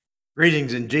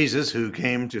Greetings in Jesus, who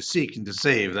came to seek and to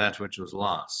save that which was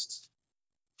lost.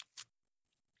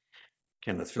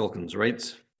 Kenneth Filkins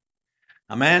writes,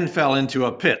 "A man fell into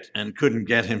a pit and couldn't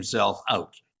get himself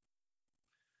out.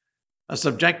 A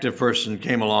subjective person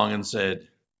came along and said,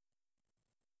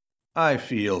 'I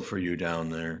feel for you down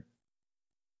there.'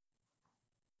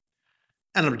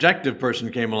 An objective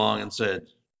person came along and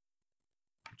said,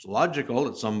 'It's logical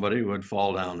that somebody would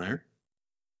fall down there.'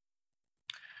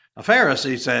 A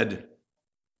Pharisee said,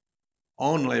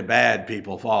 'Only bad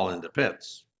people fall into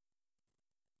pits.'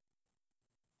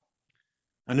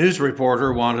 A news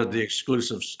reporter wanted the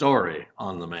exclusive story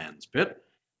on the man's pit.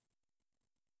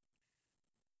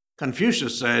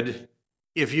 Confucius said,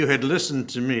 'If you had listened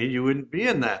to me, you wouldn't be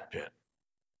in that pit.'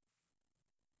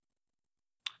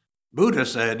 Buddha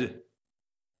said,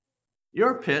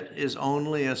 'Your pit is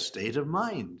only a state of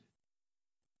mind.'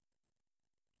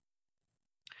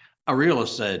 A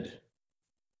realist said,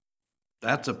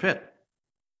 'That's a pit.'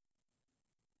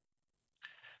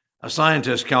 A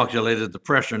scientist calculated the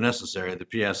pressure necessary, the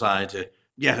PSI, to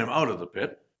get him out of the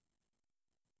pit.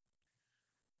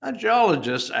 A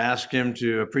geologist asked him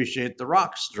to appreciate the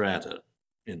rock strata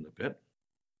in the pit.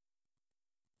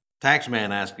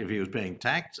 Taxman asked if he was paying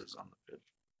taxes on the pit.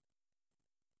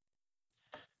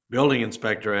 Building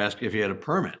inspector asked if he had a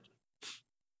permit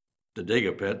to dig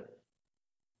a pit.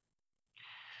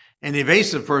 An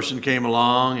evasive person came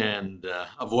along and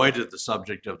avoided the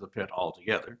subject of the pit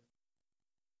altogether.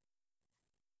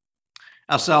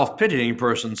 A self-pitying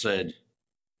person said,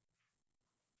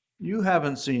 'You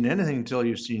haven't seen anything till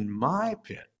you've seen my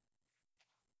pit.'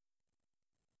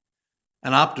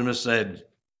 An optimist said,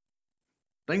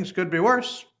 'Things could be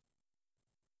worse.'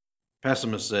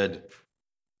 Pessimist said,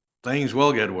 'Things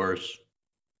will get worse.'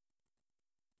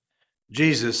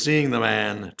 Jesus, seeing the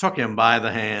man, took him by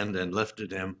the hand and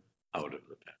lifted him out of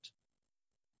the pit.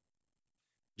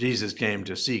 Jesus came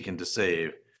to seek and to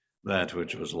save that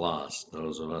which was lost.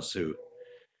 Those of us who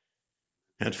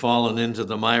had fallen into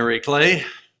the miry clay,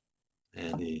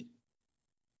 and he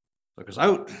took us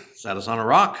out, sat us on a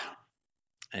rock,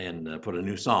 and put a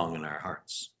new song in our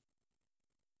hearts.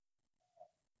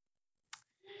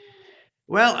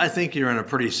 Well, I think you're in a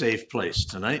pretty safe place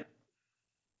tonight.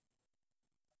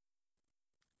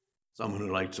 Someone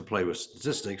who likes to play with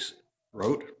statistics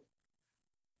wrote,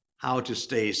 "How to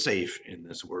stay safe in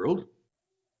this world.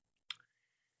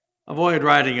 Avoid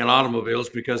riding in automobiles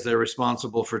because they're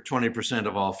responsible for 20%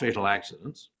 of all fatal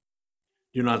accidents.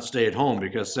 Do not stay at home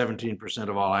because 17%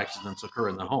 of all accidents occur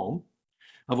in the home.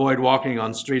 Avoid walking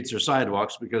on streets or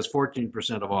sidewalks because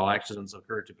 14% of all accidents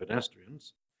occur to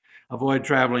pedestrians. Avoid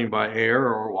traveling by air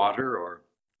or water or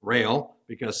rail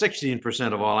because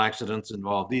 16% of all accidents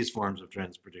involve these forms of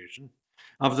transportation.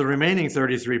 Of the remaining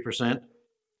 33%,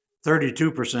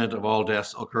 32% of all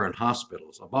deaths occur in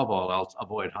hospitals. Above all else,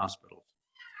 avoid hospitals.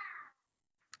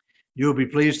 You will be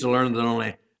pleased to learn that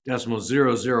only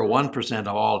 0.001%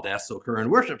 of all deaths occur in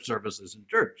worship services in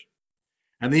church,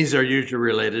 and these are usually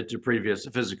related to previous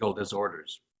physical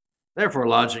disorders. Therefore,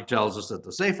 logic tells us that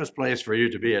the safest place for you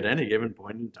to be at any given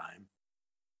point in time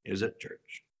is at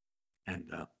church.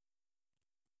 And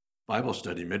Bible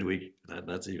study midweek,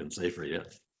 that's even safer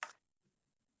yet.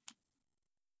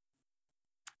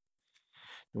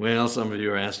 Well, some of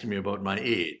you are asking me about my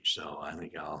age, so I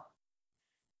think I'll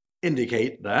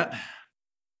indicate that,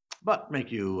 but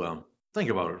make you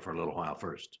think about it for a little while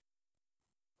first.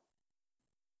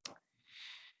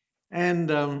 And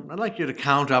I'd like you to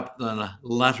count up the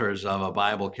letters of a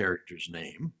Bible character's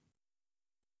name.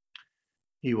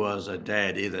 He was a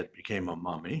daddy that became a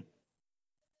mummy,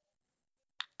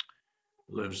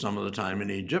 lived some of the time in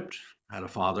Egypt, had a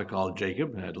father called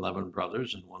Jacob, had 11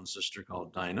 brothers and one sister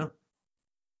called Dinah.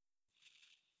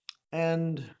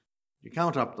 And you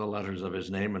count up the letters of his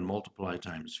name and multiply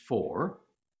times 4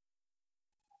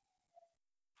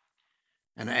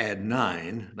 and add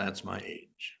 9, that's my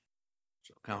age.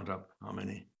 So count up how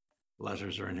many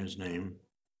letters are in his name,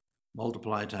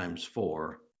 multiply times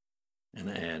 4 and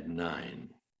add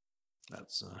 9.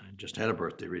 That's I just had a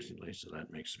birthday recently, so that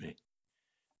makes me,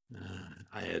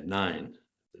 I had 9 at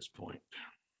this point.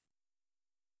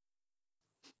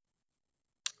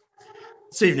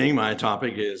 This evening, my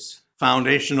topic is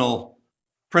foundational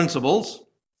principles,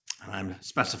 and I'm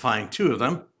specifying 2 of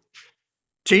them: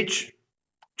 teach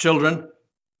children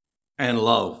and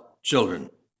love children.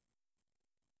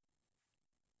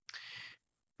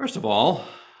 First of all,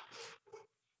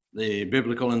 the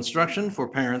biblical instruction for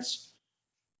parents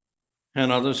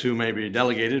and others who may be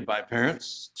delegated by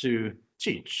parents to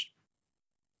teach.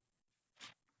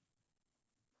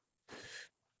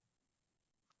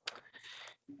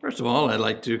 First of all, I'd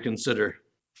like to consider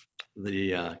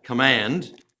the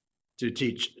command to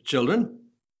teach children.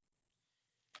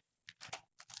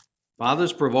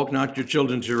 Fathers, provoke not your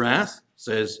children to wrath,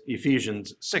 says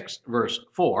Ephesians 6, verse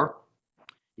 4.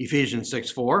 Ephesians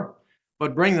 6, 4.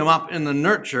 But bring them up in the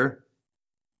nurture,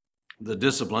 the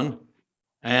discipline,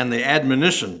 and the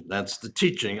admonition, that's the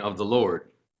teaching of the Lord.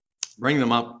 Bring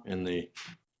them up in the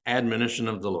admonition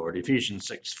of the Lord, Ephesians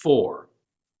 6, 4.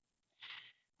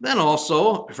 Then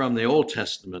also from the Old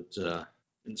Testament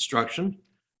instruction,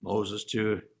 Moses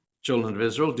to children of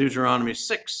Israel, Deuteronomy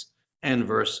 6 and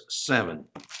verse 7.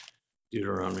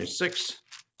 Deuteronomy 6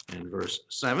 and verse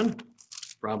 7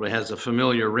 probably has a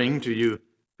familiar ring to you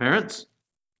parents.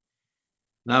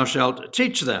 Thou shalt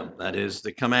teach them, that is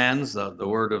the commands, the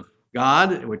word of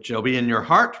God, which shall be in your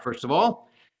heart, first of all.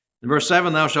 In verse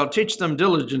 7, thou shalt teach them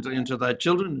diligently unto thy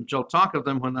children, and shalt talk of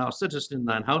them when thou sittest in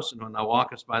thine house, and when thou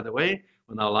walkest by the way,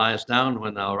 when thou liest down,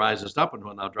 when thou risest up, and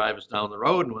when thou drivest down the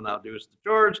road, and when thou doest the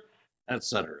chores,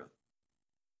 etc.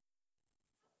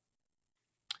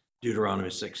 Deuteronomy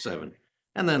 6, 7.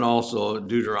 And then also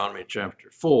Deuteronomy chapter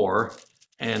 4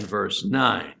 and verse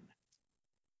 9.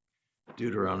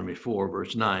 Deuteronomy 4,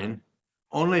 verse 9.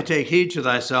 Only take heed to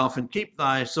thyself and keep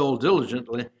thy soul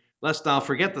diligently, lest thou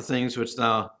forget the things which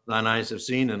thine eyes have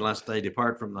seen, and lest they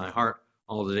depart from thy heart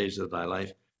all the days of thy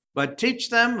life. But teach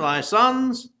them thy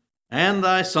sons and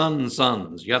thy sons'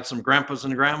 sons. You got some grandpas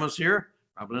and grandmas here?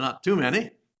 Probably not too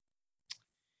many.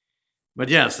 But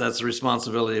yes, that's the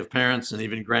responsibility of parents and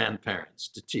even grandparents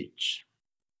to teach.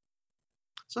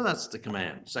 So that's the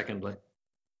command. Secondly,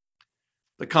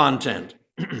 the content.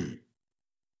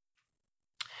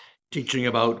 Teaching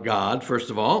about God, first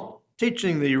of all,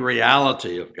 teaching the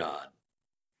reality of God.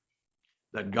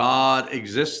 That God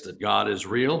exists, that God is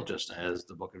real, just as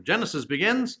the book of Genesis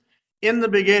begins. In the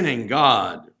beginning,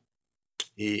 God,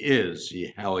 He is,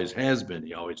 He always has been,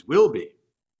 He always will be.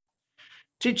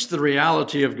 Teach the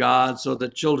reality of God so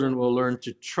that children will learn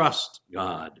to trust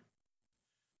God.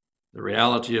 The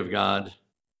reality of God,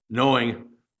 knowing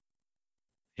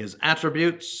His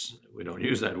attributes, we don't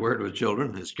use that word with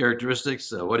children, His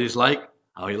characteristics, what He's like,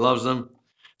 how He loves them,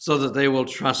 so that they will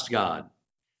trust God.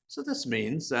 So this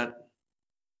means that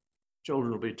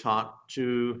children will be taught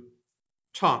to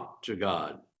talk to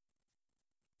God.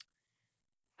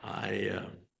 I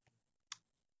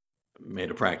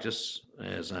made a practice,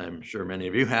 as I'm sure many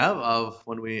of you have, of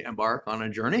when we embark on a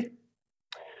journey,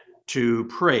 to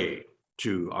pray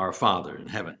to our Father in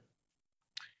heaven.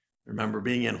 I remember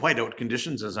being in whiteout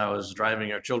conditions as I was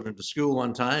driving our children to school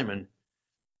one time, and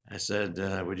I said,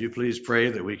 would you please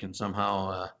pray that we can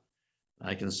somehow,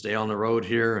 I can stay on the road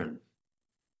here? And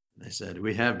they said,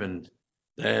 we have been,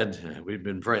 Dad, we've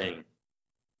been praying.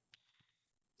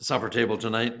 The supper table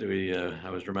tonight, I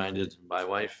was reminded by my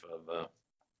wife of a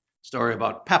story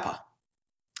about Peppa.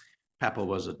 Peppa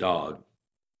was a dog,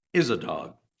 is a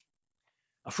dog,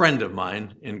 a friend of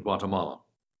mine in Guatemala.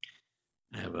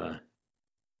 I have a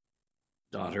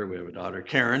daughter, we have a daughter,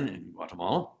 Karen, in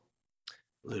Guatemala,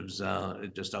 lives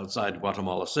just outside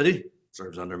Guatemala City,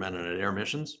 serves under Mennonite Air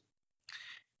Missions.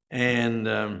 And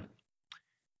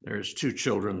there's two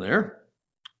children there,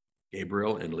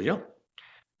 Gabriel and Leah,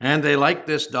 and they like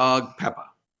this dog, Peppa.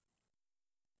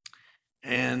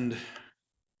 And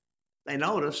they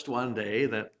noticed one day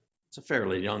that it's a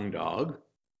fairly young dog.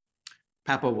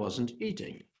 Peppa wasn't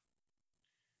eating.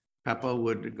 Peppa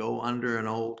would go under an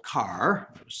old car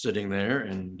that was sitting there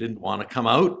and didn't want to come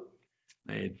out.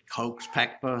 They'd coax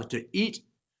Peppa to eat,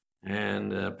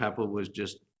 and Peppa was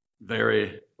just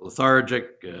very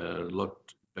lethargic,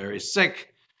 looked very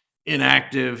sick,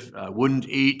 inactive, wouldn't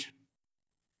eat.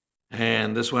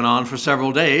 And this went on for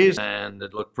several days, and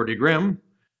it looked pretty grim.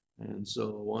 And so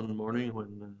one morning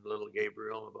when little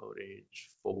Gabriel, about age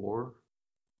 4,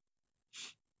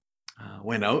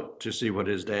 went out to see what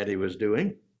his daddy was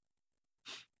doing,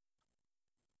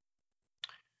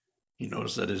 he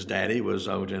noticed that his daddy was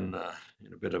out in a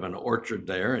bit of an orchard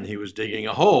there, and he was digging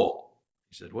a hole.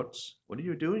 He said, what are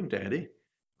you doing, Daddy?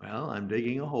 Well, I'm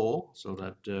digging a hole so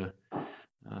that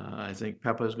I think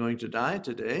Peppa's going to die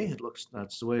today.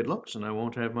 That's the way it looks, and I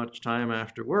won't have much time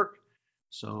after work.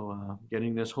 So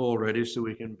getting this hole ready so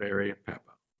we can bury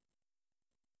Peppa.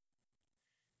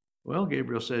 Well,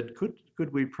 Gabriel said,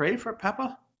 could we pray for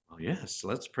Peppa? Oh, yes,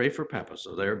 let's pray for Peppa.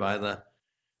 So there by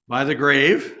the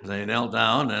grave, they knelt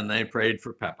down and they prayed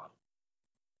for Peppa.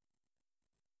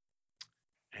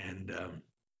 And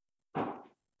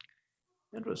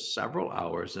it was several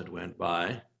hours that went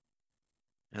by,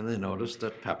 and they noticed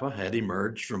that Peppa had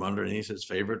emerged from underneath his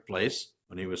favorite place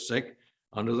when he was sick,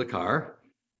 under the car,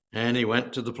 and he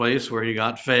went to the place where he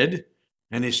got fed,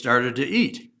 and he started to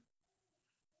eat.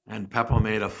 And Peppa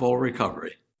made a full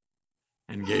recovery.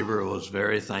 And Gabriel was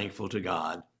very thankful to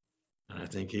God. And I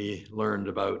think he learned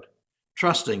about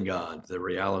trusting God, the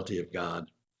reality of God,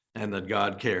 and that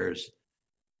God cares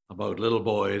about little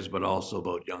boys, but also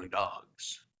about young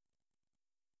dogs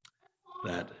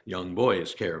that young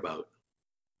boys care about.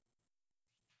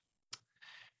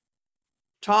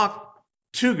 Talk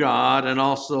to God and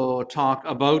also talk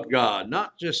about God,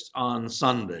 not just on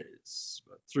Sundays,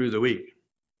 but through the week.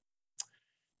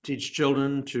 Teach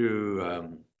children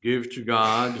to give to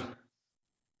God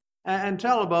and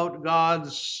tell about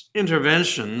God's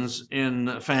interventions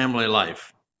in family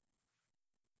life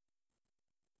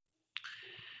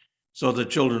so that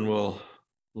children will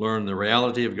learn the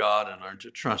reality of God and learn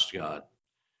to trust God.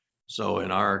 So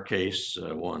in our case,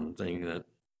 one thing that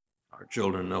our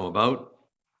children know about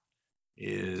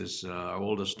is our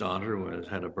oldest daughter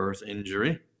had a birth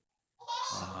injury.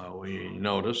 We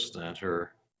noticed that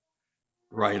her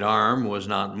right arm was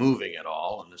not moving at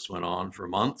all, and this went on for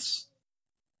months,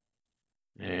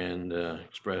 and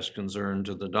expressed concern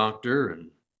to the doctor.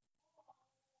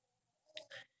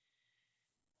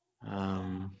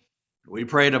 And we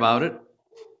prayed about it.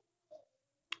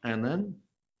 And then,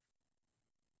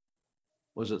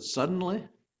 was it suddenly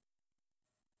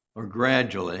or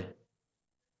gradually,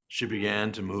 she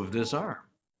began to move this arm?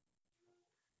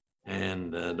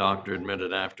 And the doctor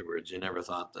admitted afterwards he never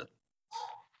thought that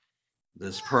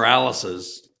this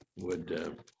paralysis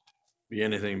would be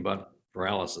anything but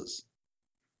paralysis.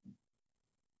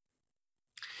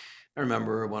 I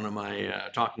remember one of my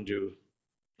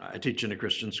I teach in a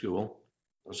Christian school.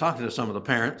 I was talking to some of the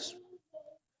parents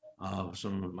of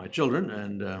some of my children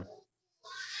and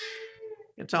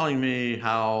telling me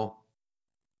how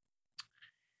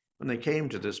when they came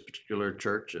to this particular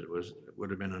church, it would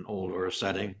have been an older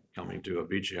setting, coming to a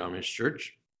Beachy Amish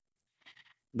church,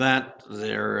 that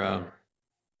their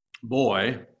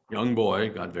young boy,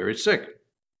 got very sick.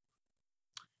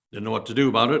 Didn't know what to do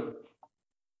about it.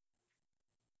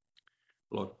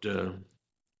 Looked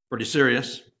pretty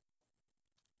serious.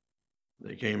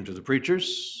 They came to the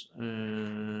preachers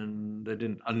and they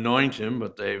didn't anoint him,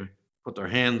 but they put their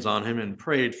hands on him and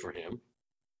prayed for him.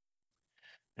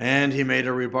 And he made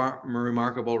a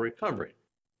remarkable recovery.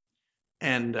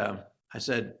 And I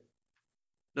said,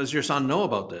 "Does your son know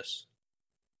about this?"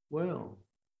 "Well,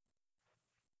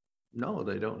 no,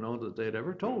 they don't know that they'd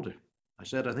ever told him." I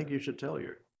said, "I think you should tell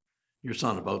your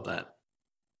son about that."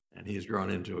 And he's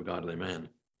grown into a godly man.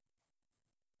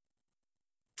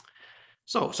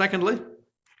 So, secondly,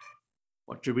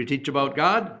 what should we teach about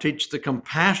God? Teach the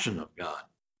compassion of God.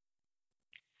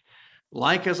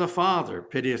 Like as a father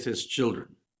pitieth his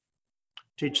children,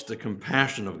 teach the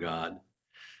compassion of God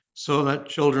so that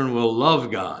children will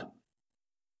love God.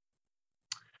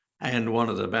 And one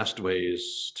of the best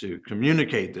ways to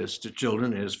communicate this to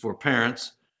children is for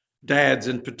parents, dads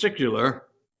in particular,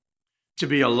 to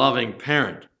be a loving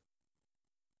parent.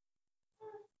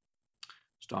 I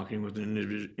was talking with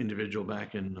an individual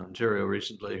back in Ontario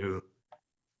recently who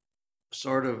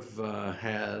sort of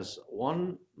has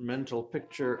one mental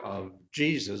picture of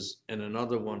Jesus and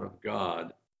another one of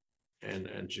God.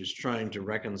 And she's trying to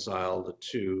reconcile the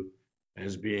two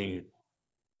as being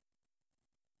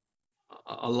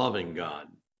a loving God.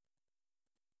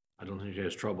 I don't think she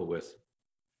has trouble with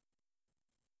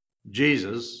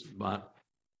Jesus, but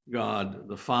God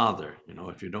the Father. You know,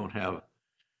 if you don't have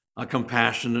a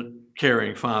compassionate,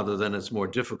 caring father, then it's more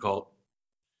difficult,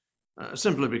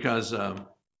 simply because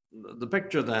the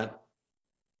picture that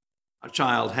a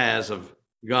child has of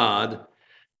God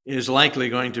is likely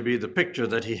going to be the picture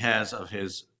that he has of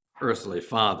his earthly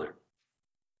father.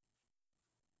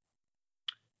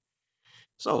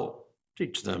 So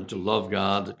teach them to love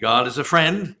God, that God is a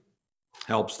friend,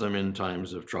 helps them in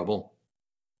times of trouble.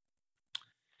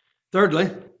 Thirdly,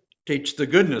 teach the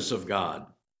goodness of God.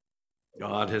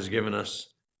 God has given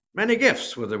us many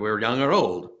gifts, whether we're young or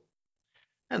old.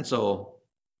 And so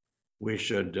we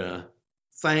should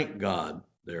thank God,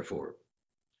 therefore.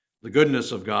 The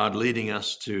goodness of God leading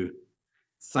us to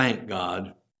thank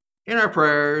God in our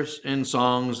prayers, in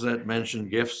songs that mention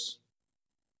gifts.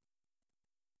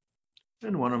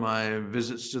 In one of my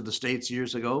visits to the States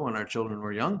years ago when our children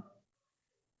were young,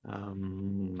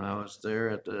 I was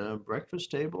there at the breakfast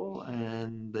table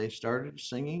and they started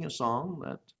singing a song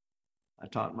that I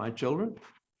taught my children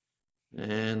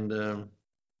and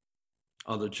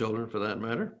other children for that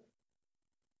matter.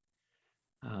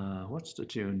 What's the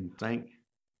tune?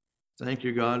 Thank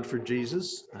you, God, for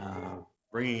Jesus,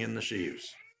 bringing in the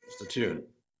sheaves. It's the tune.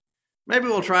 Maybe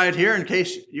we'll try it here in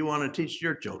case you want to teach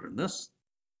your children this.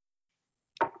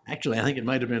 Actually, I think it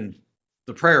might have been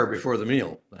the prayer before the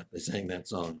meal that they sang that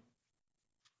song.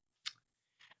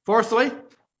 Fourthly,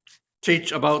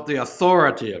 teach about the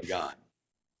authority of God.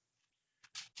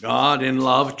 God in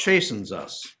love chastens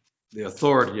us, the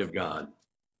authority of God,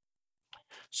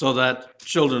 so that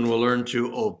children will learn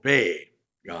to obey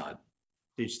God.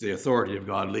 Teach the authority of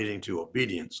God leading to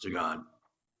obedience to God.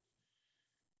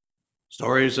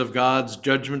 Stories of God's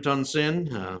judgment on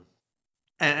sin.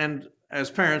 And as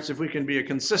parents, if we can be a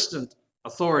consistent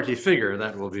authority figure,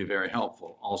 that will be very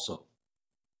helpful also.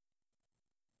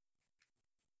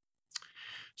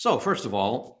 So, first of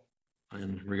all,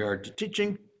 in regard to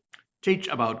teaching, teach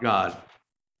about God.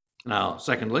 Now,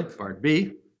 secondly, part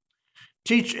B,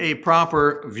 teach a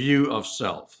proper view of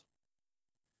self.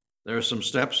 There are some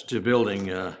steps to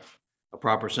building a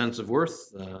proper sense of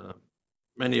worth.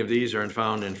 Many of these are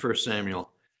found in 1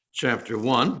 Samuel chapter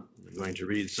 1. I'm going to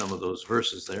read some of those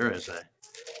verses there as I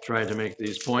try to make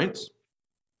these points.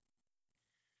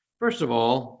 First of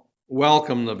all,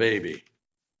 welcome the baby.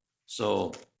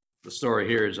 So the story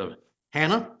here is of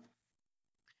Hannah,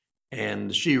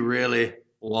 and she really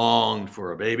longed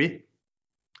for a baby,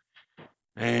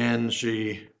 and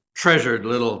she treasured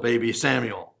little baby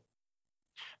Samuel.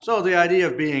 So the idea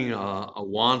of being a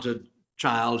wanted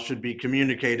child should be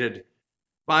communicated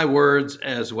by words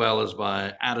as well as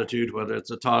by attitude, whether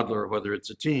it's a toddler or whether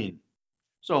it's a teen.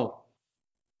 So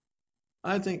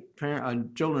I think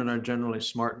children are generally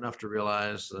smart enough to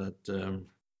realize that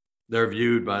they're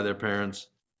viewed by their parents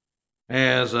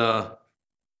as a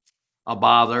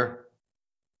bother,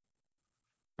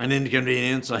 an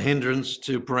inconvenience, a hindrance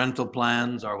to parental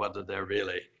plans, or whether they're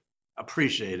really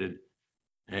appreciated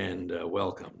and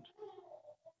welcomed.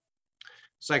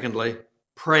 Secondly,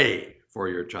 pray for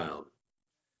your child.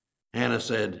 Hannah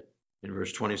said in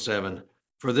verse 27,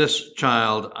 "For this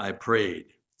child I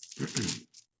prayed."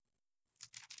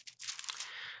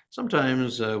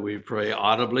 Sometimes we pray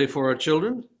audibly for our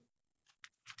children.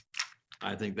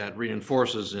 I think that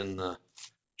reinforces in the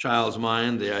child's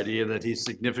mind the idea that he's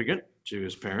significant to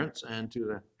his parents and to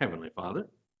the Heavenly Father.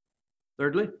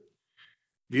 Thirdly,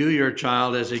 view your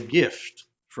child as a gift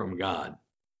from God.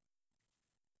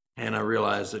 Hannah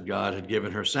realized that God had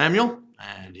given her Samuel,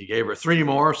 and he gave her 3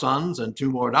 more sons and 2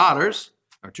 more daughters,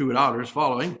 or 2 daughters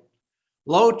following.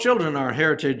 Lo, children are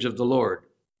heritage of the Lord,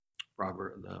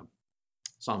 the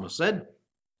psalmist said.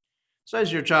 So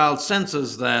as your child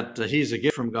senses that he's a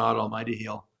gift from God Almighty,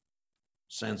 he'll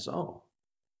sense, oh,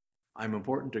 I'm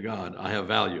important to God. I have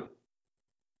value.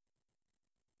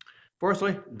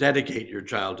 Fourthly, dedicate your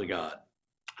child to God.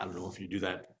 I don't know if you do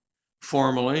that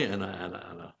formally, and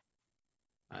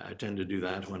I tend to do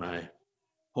that when I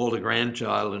hold a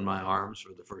grandchild in my arms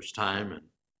for the first time. And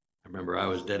I remember I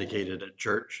was dedicated at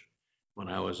church when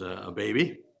I was a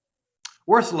baby.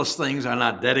 Worthless things are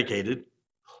not dedicated.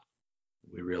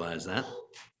 We realize that.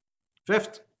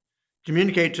 Fifth,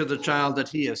 communicate to the child that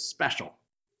he is special.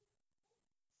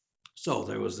 So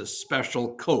there was this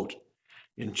special coat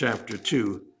in chapter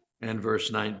 2 and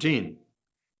verse 19.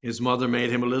 His mother made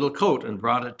him a little coat and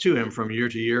brought it to him from year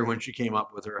to year when she came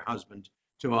up with her husband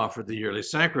to offer the yearly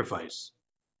sacrifice.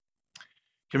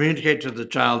 Communicate to the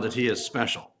child that he is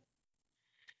special.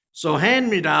 So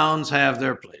hand-me-downs have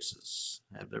their place,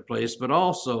 but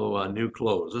also new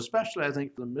clothes, especially I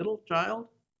think the middle child.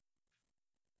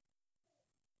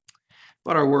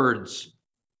 But our words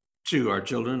to our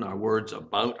children, our words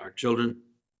about our children,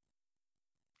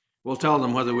 will tell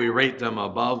them whether we rate them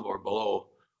above or below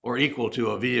or equal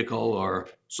to a vehicle or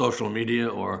social media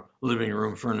or living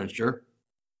room furniture.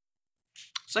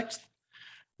 Sixth,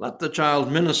 let the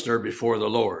child minister before the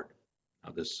Lord.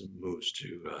 Now this moves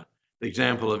to the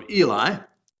example of Eli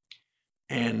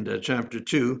and chapter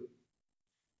 2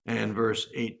 and verse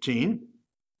 18.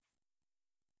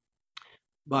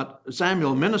 But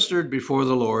Samuel ministered before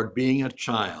the Lord being a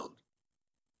child.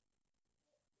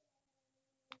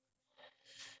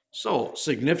 So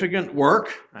significant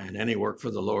work, and any work for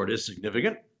the Lord is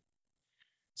significant.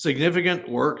 Significant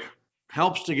work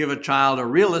helps to give a child a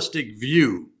realistic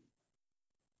view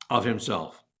of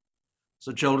himself.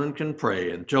 So children can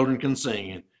pray and children can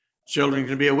sing and children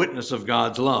can be a witness of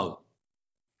God's love.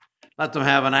 Let them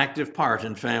have an active part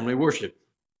in family worship.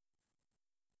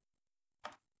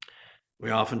 We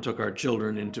often took our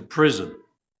children into prison.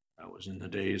 That was in the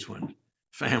days when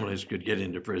families could get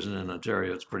into prison. In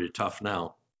Ontario, it's pretty tough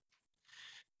now.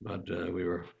 But we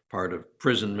were part of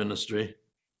prison ministry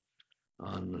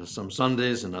on some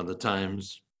Sundays and other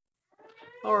times,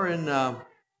 or in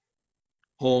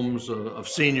homes of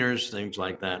seniors, things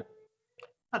like that.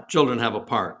 Let children have a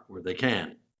part where they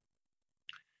can.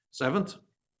 Seventh,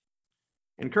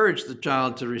 encourage the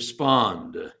child to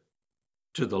respond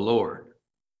to the Lord.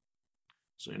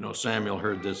 So Samuel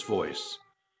heard this voice.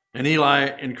 And Eli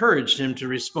encouraged him to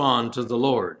respond to the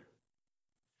Lord.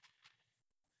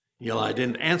 Eli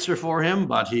didn't answer for him,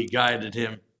 but he guided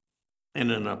him in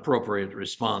an appropriate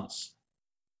response.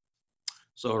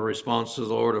 So a response to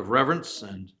the Lord of reverence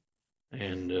and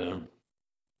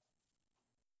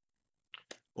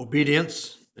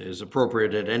obedience is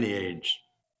appropriate at any age.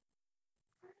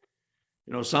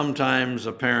 Sometimes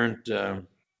a parent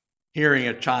hearing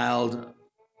a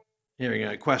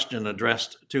question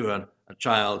addressed to a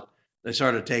child, they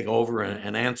sort of take over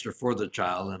and answer for the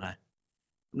child. And I'm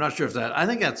not sure I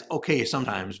think that's okay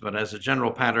sometimes, but as a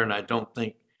general pattern, I don't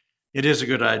think it is a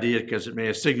good idea because it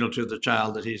may signal to the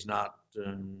child that he's not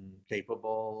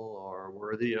capable or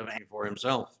worthy of answering for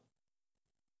himself.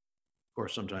 Of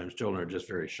course, sometimes children are just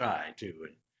very shy too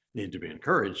and need to be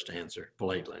encouraged to answer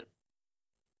politely.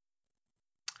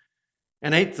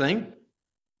 An eighth thing,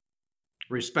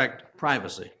 respect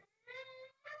privacy.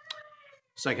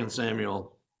 2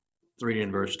 Samuel 3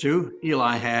 and verse 2,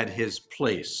 Eli had his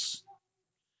place,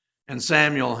 and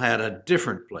Samuel had a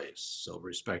different place, so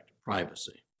respect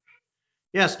privacy.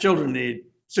 Yes, children need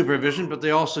supervision, but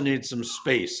they also need some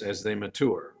space as they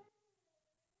mature.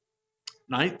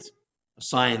 Ninth,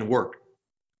 assign work.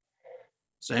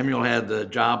 Samuel had the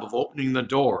job of opening the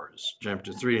doors.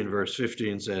 Chapter 3 and verse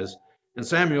 15 says, and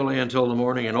Samuel lay until the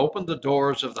morning and opened the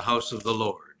doors of the house of the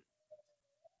Lord.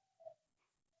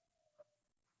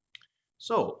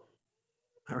 So,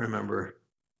 I remember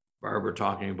Barbara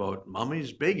talking about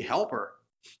Mommy's big helper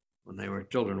when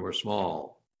children were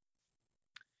small.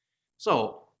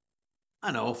 So,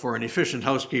 I know for an efficient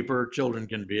housekeeper, children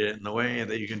can be in the way,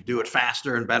 that you can do it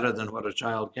faster and better than what a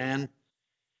child can.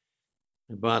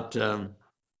 But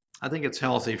I think it's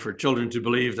healthy for children to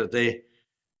believe that they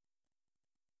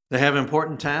have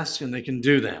important tasks and they can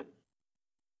do them.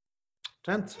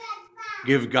 10th,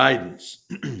 give guidance,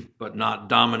 but not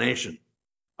domination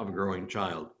of a growing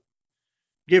child.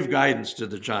 Give guidance to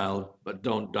the child, but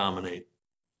don't dominate.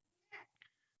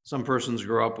 Some persons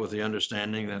grow up with the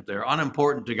understanding that they're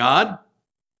unimportant to God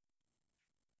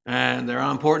and they're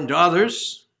unimportant to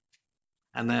others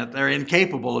and that they're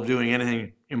incapable of doing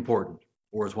anything important,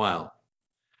 worthwhile.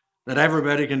 That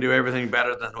everybody can do everything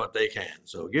better than what they can.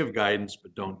 So give guidance,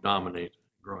 but don't dominate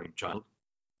a growing child.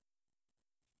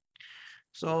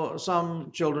 So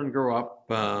some children grow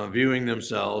up viewing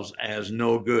themselves as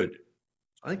no good.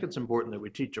 I think it's important that we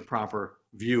teach a proper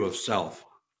view of self.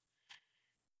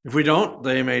 If we don't,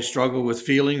 they may struggle with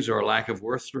feelings or a lack of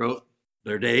worth throughout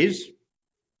their days.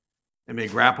 They may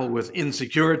grapple with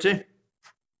insecurity.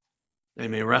 They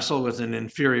may wrestle with an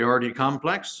inferiority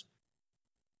complex.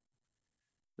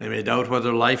 They may doubt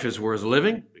whether life is worth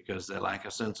living because they lack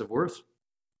a sense of worth.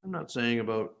 I'm not saying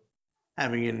about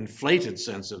having an inflated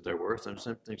sense of their worth. I'm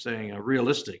simply saying a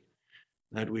realistic,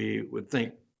 that we would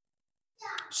think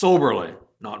soberly,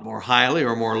 not more highly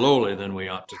or more lowly than we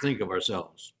ought to think of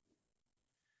ourselves.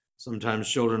 Sometimes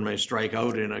children may strike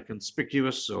out in a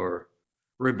conspicuous or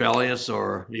rebellious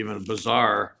or even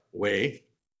bizarre way.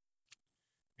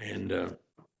 And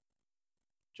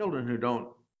children who don't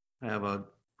have a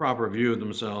proper view of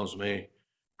themselves may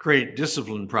create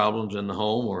discipline problems in the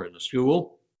home or in the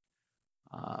school.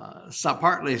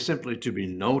 Partly simply to be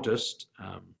noticed,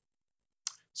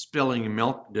 spilling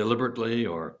milk deliberately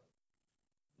or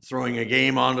throwing a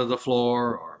game onto the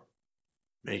floor or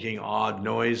making odd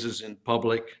noises in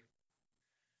public.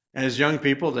 As young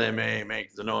people, they may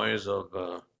make the noise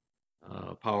of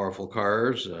powerful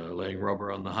cars, laying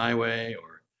rubber on the highway,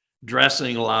 or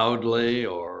dressing loudly,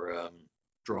 or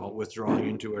withdrawing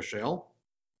into a shell.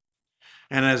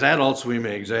 And as adults, we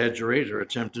may exaggerate or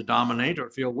attempt to dominate or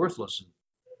feel worthless and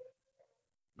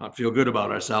not feel good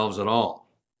about ourselves at all.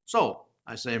 So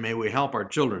I say, may we help our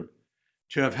children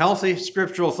to have healthy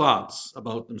spiritual thoughts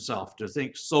about themselves, to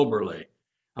think soberly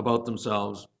about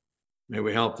themselves. May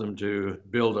we help them to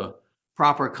build a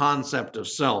proper concept of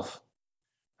self.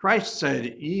 Christ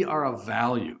said, ye are of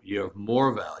value, ye have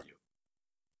more value.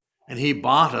 And he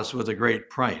bought us with a great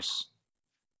price,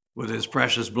 with his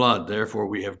precious blood, therefore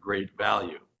we have great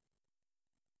value.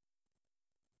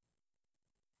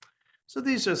 So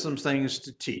these are some things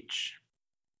to teach.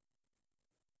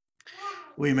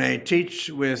 We may teach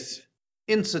with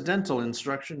incidental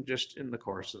instruction just in the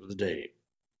course of the day.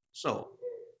 So,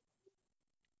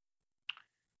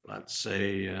 let's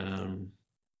say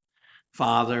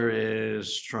father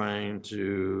is trying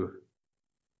to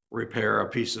repair a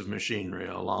piece of machinery,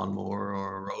 a lawnmower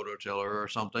or a rototiller or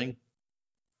something.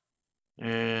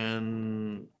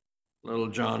 And little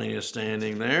Johnny is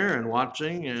standing there and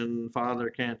watching, and father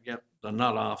can't get the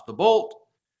nut off the bolt.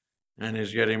 And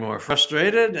he's getting more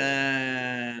frustrated,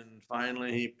 and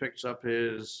finally he picks up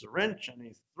his wrench and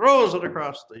he throws it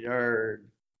across the yard.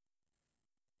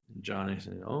 And Johnny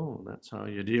says, "Oh, that's how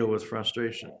you deal with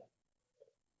frustration."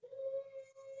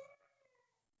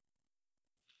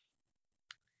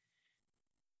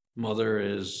 Mother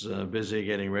is busy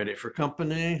getting ready for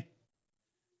company,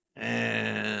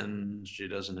 and she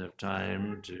doesn't have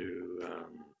time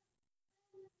to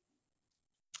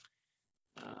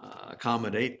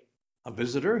accommodate a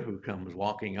visitor who comes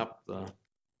walking up the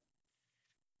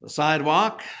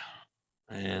sidewalk.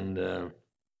 And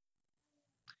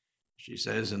she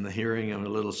says in the hearing of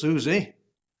little Susie,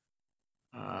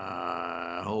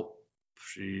 "I hope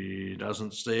she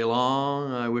doesn't stay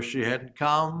long. I wish she hadn't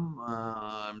come.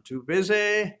 I'm too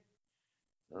busy."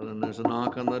 And then there's a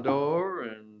knock on the door,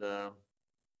 and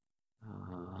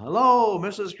 "Hello,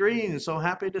 Mrs. Green. So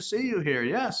happy to see you here."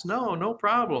 "Yes, no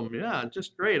problem. Yeah,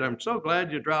 just great. I'm so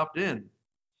glad you dropped in."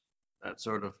 That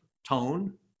sort of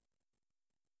tone.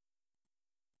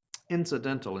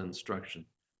 Incidental instruction,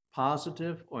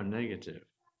 positive or negative.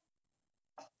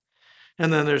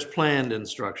 And then there's planned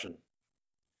instruction,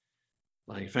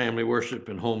 like family worship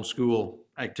and homeschool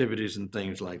activities and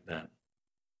things like that.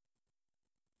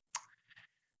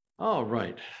 All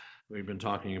right, we've been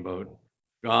talking about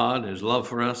God, His love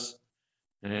for us,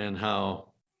 and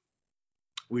how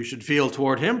we should feel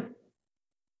toward Him.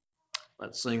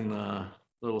 Let's sing the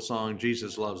little song,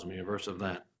 "Jesus Loves Me," a verse of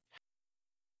that.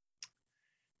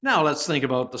 Now let's think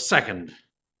about the second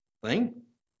thing,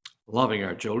 loving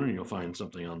our children. You'll find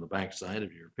something on the back side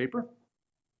of your paper.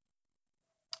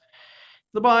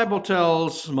 The Bible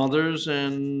tells mothers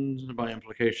and, by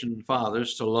implication,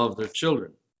 fathers to love their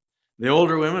children. The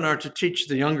older women are to teach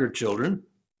the younger children.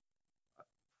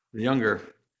 The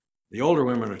older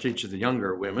women are to teach the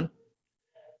younger women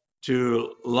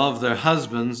to love their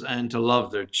husbands and to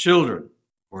love their children,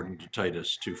 according to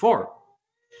Titus 2:4.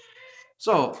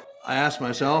 So I ask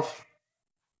myself,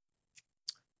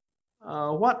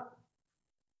 what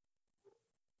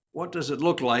does it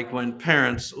look like when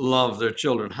parents love their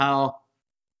children? How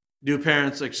do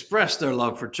parents express their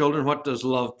love for children? What does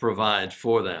love provide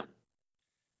for them?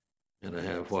 And I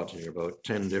have here about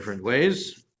 10 different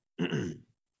ways.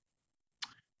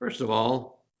 First of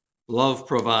all, love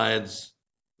provides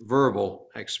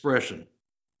verbal expression.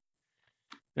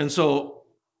 And so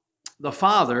the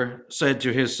Father said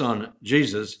to his Son,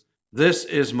 Jesus, "This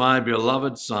is my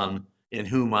beloved Son, in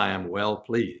whom I am well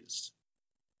pleased."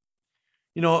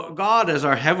 You know, God, as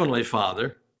our Heavenly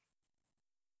Father,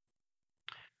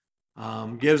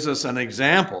 gives us an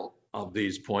example of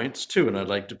these points too, and I'd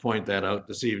like to point that out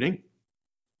this evening.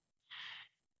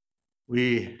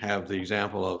 We have the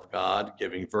example of God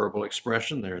giving verbal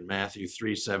expression there in Matthew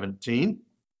 3:17.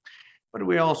 But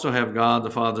we also have God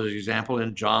the Father's example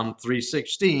in John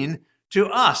 3:16 to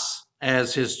us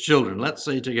as his children. Let's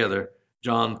say together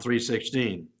John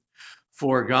 3:16.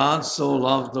 "For God so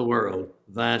loved the world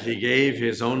that he gave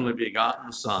his only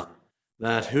begotten Son,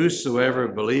 that whosoever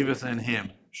believeth in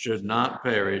him should not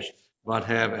perish, but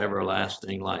have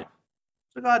everlasting life."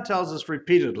 So God tells us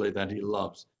repeatedly that he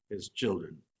loves his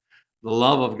children. The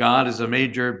love of God is a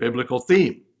major biblical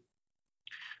theme.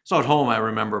 So at home, I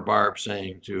remember Barb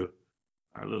saying to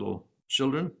our little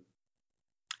children,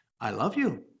 "I love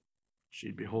you."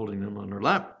 She'd be holding them on her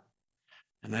lap.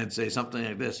 And I'd say something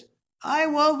like this, "I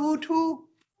love you too."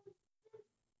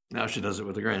 Now she does it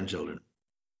with the grandchildren.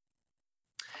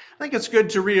 I think it's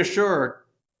good to reassure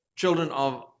children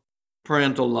of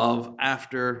parental love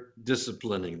after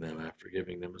disciplining them, after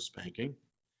giving them a spanking.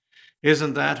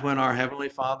 Isn't that when our Heavenly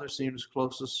Father seems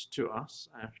closest to us,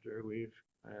 after we've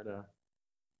had a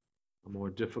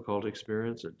more difficult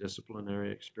experience, a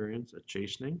disciplinary experience, a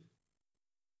chastening?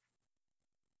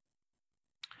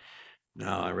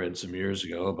 Now, I read some years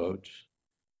ago about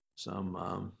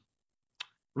some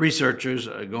researchers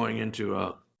going into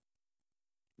a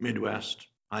Midwest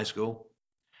high school,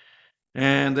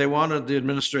 and they wanted the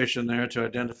administration there to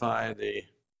identify the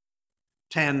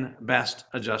 10 best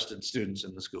adjusted students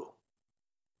in the school.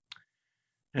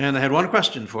 And they had one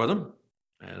question for them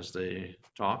as they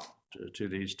talked to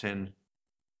these 10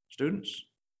 students.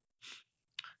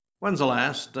 "When's the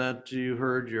last that you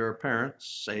heard your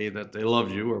parents say that they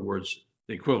love you," or words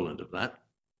the equivalent of that?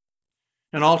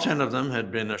 And all 10 of them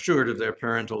had been assured of their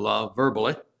parental love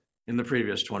verbally in the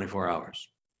previous 24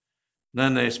 hours.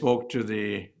 Then they spoke to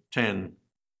the 10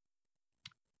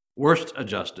 worst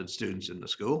adjusted students in the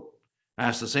school,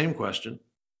 asked the same question: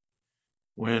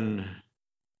 "When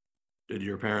did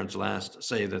your parents last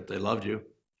say that they loved you?"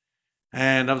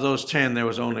 And of those 10, there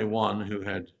was only one who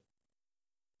had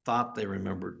thought they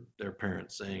remembered their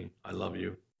parents saying, "I love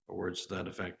you." or words to that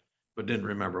effect, but didn't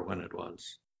remember when it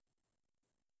was.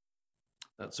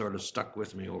 That sort of stuck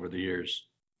with me over the years.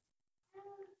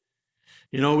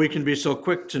 You know, we can be so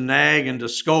quick to nag and to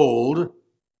scold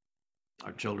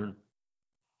our children.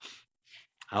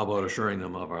 How about assuring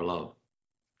them of our love?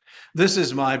 This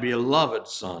is my beloved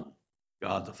Son,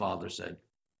 God the Father said,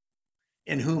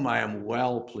 in whom I am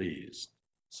well pleased.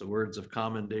 So words of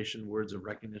commendation, words of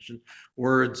recognition,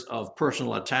 words of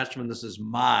personal attachment. This is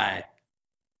my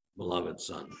beloved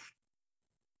Son.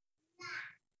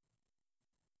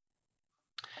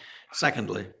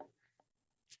 Secondly,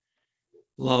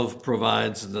 love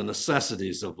provides the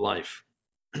necessities of life.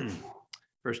 1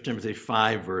 Timothy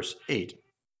 5, verse 8.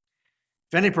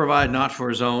 If any provide not for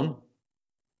his own,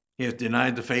 he has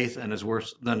denied the faith and is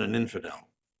worse than an infidel.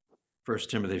 1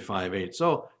 Timothy 5, 8.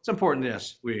 So it's important,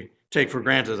 yes, we take for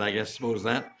granted, I guess, suppose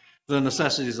that, the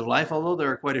necessities of life, although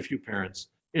there are quite a few parents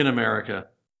in America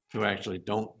who actually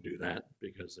don't do that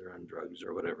because they're on drugs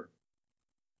or whatever.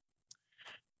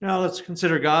 Now let's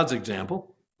consider God's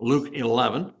example. Luke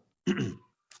 11.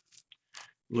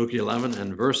 Luke 11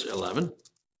 and verse 11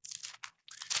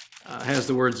 has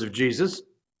the words of Jesus,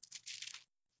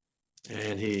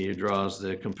 and he draws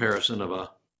the comparison of a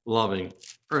loving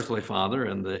earthly father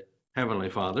and the heavenly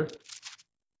Father.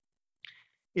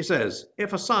 He says,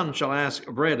 if a son shall ask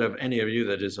bread of any of you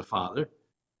that is a father,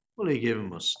 will he give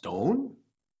him a stone?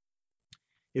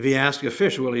 If he ask a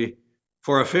fish, will he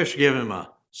for a fish give him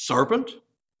a serpent?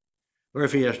 Or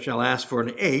if he shall ask for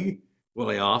an egg, will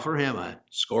he offer him a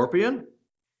scorpion?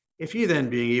 If ye then,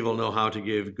 being evil, know how to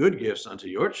give good gifts unto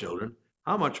your children,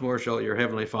 how much more shall your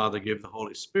heavenly Father give the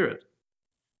Holy Spirit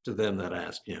to them that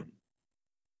ask him?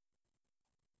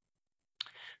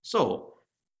 So,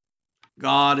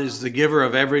 God is the giver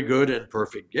of every good and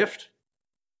perfect gift.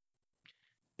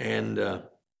 And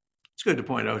it's good to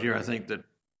point out here, I think, that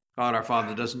God our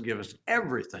Father doesn't give us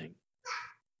everything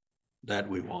that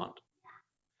we want.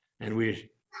 And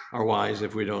we are wise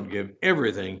if we don't give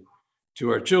everything to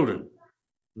our children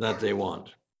that they want.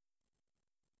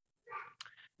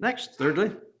 Next,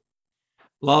 thirdly,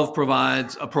 love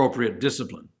provides appropriate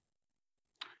discipline.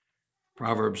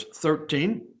 Proverbs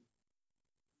 13,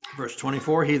 verse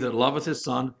 24, he that loveth his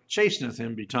son chasteneth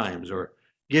him betimes, or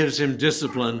gives him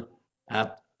discipline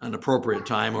at an appropriate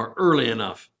time or early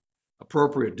enough.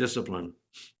 Appropriate discipline,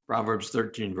 Proverbs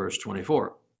 13, verse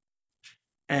 24.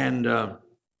 And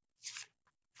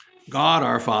God,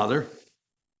 our Father,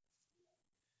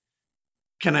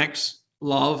 connects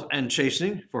love and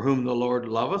chastening. For whom the Lord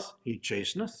loveth, he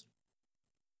chasteneth.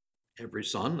 Every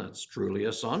son that's truly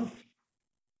a son.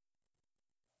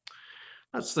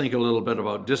 Let's think a little bit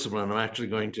about discipline. I'm actually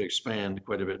going to expand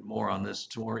quite a bit more on this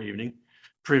tomorrow evening,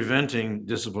 preventing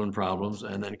discipline problems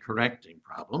and then correcting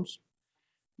problems.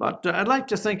 But I'd like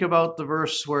to think about the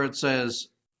verse where it says,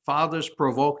 fathers,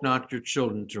 provoke not your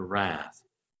children to wrath.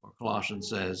 Or Colossians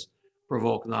says,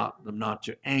 provoke them not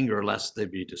to anger, lest they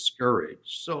be discouraged.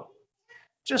 So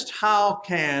just how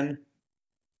can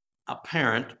a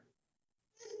parent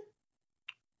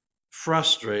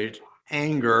frustrate,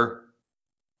 anger,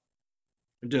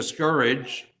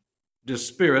 discourage,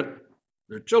 dispirit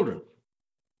their children?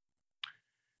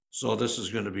 So this is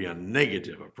going to be a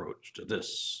negative approach to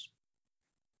this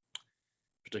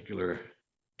particular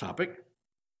topic.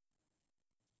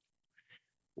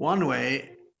 One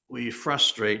way we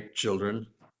frustrate children,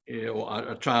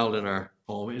 a child in our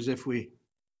home, is if we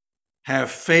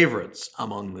have favorites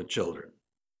among the children.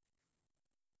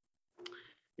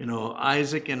 You know,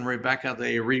 Isaac and Rebekah,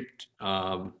 they reaped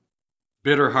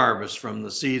bitter harvest from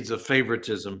the seeds of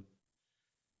favoritism.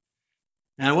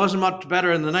 And it wasn't much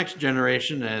better in the next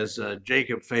generation as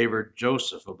Jacob favored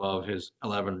Joseph above his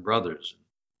 11 brothers.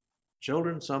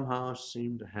 Children somehow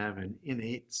seem to have an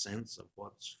innate sense of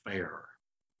what's fair.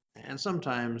 And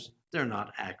sometimes they're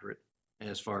not accurate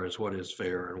as far as what is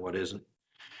fair and what isn't.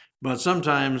 But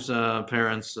sometimes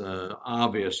parents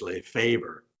obviously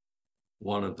favor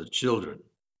one of the children.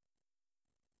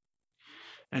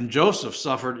 And Joseph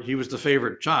suffered, he was the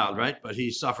favorite child, right? But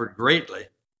he suffered greatly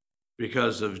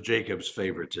because of Jacob's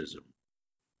favoritism.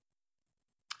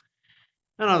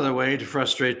 Another way to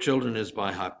frustrate children is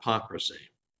by hypocrisy.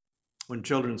 When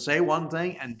children say one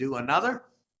thing and do another,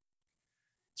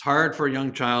 it's hard for a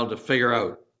young child to figure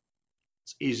out.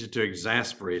 It's easy to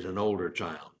exasperate an older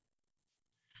child.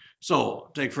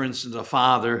 So, take for instance a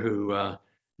father who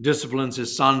disciplines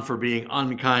his son for being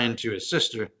unkind to his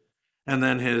sister, and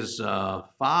then his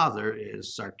father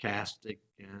is sarcastic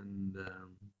and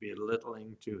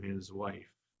belittling to his wife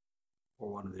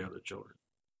or one of the other children.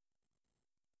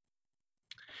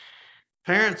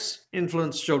 Parents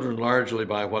influence children largely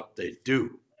by what they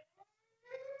do.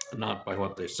 not by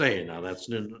what they say. Now, that's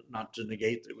not to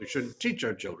negate that we shouldn't teach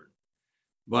our children.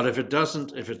 But if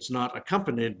it's not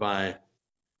accompanied by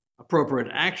appropriate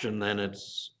action, then it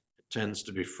tends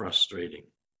to be frustrating.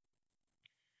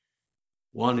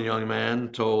 One young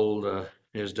man told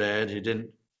his dad he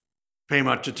didn't pay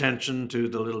much attention to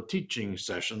the little teaching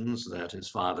sessions that his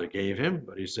father gave him,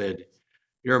 but he said,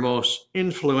 "Your most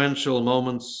influential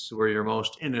moments were your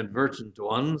most inadvertent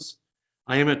ones.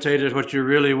 I imitated what you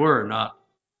really were, not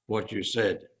what you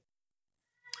said."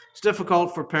 It's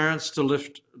difficult for parents to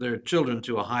lift their children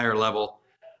to a higher level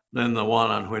than the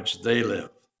one on which they live.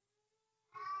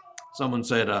 Someone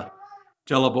said,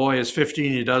 "Till a boy is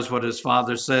 15, he does what his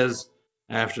father says.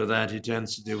 After that, he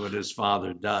tends to do what his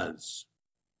father does."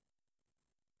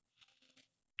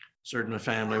 Certain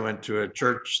family went to a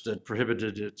church that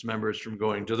prohibited its members from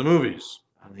going to the movies.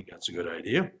 I think that's a good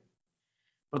idea.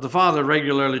 But the father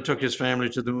regularly took his family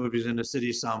to the movies in a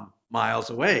city some miles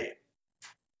away.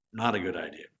 Not a good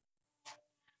idea.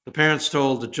 The parents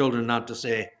told the children not to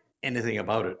say anything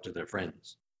about it to their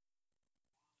friends.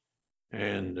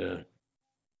 And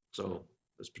so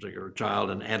this particular child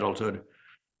in adulthood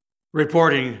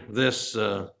reporting this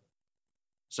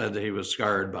said that he was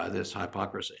scarred by this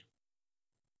hypocrisy.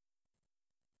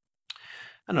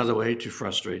 Another way to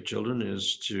frustrate children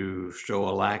is to show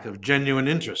a lack of genuine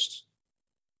interest.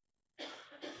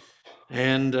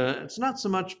 And it's not so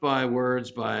much by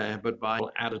words, but by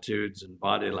attitudes and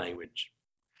body language.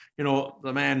 You know,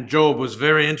 the man Job was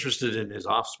very interested in his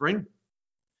offspring.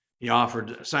 He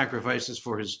offered sacrifices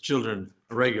for his children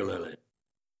regularly.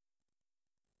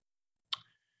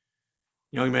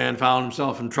 Young man found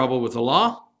himself in trouble with the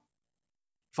law.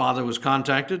 Father was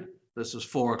contacted. This was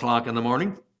 4 o'clock in the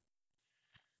morning.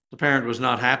 The parent was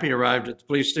not happy, arrived at the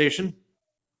police station,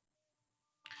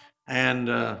 and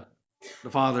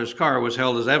the father's car was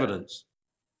held as evidence.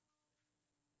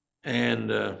 And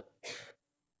the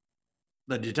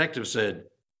detective said,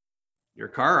 "Your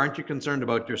car, aren't you concerned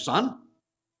about your son?"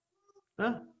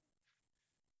 Huh?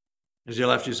 As he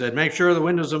left, he said, "Make sure the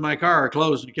windows of my car are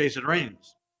closed in case it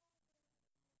rains."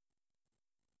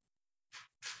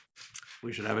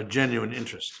 We should have a genuine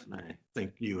interest, and I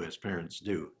think you as parents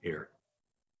do here.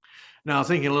 Now,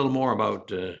 thinking a little more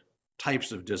about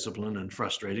types of discipline and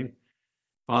frustrating,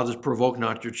 fathers, provoke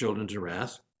not your children to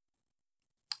wrath,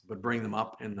 but bring them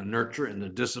up in the nurture and the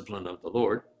discipline of the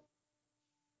Lord.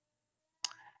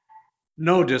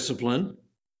 No discipline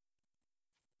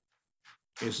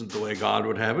isn't the way God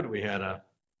would have it. We had a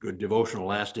good devotional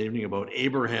last evening about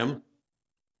Abraham,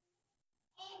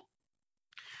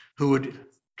 who would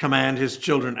command his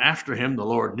children after him. The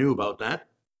Lord knew about that.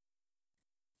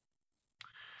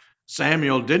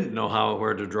 Samuel didn't know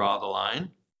where to draw the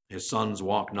line. His sons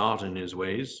walk not in his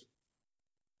ways.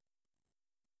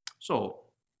 So,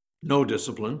 no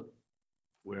discipline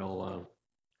will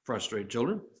frustrate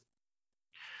children.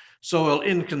 So will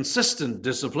inconsistent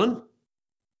discipline.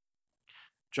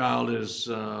 Child is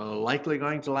likely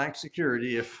going to lack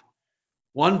security if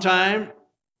one time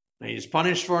he's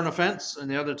punished for an offense and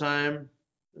the other time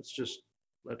it's just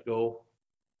let go.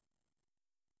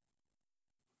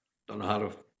 Don't know how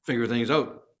to figure things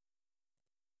out.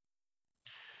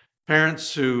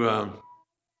 Parents who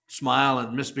smile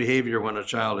at misbehavior when a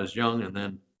child is young and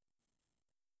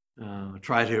then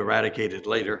try to eradicate it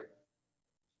later.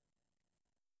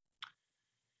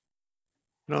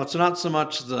 No, it's not so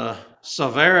much the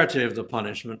severity of the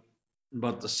punishment,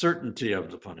 but the certainty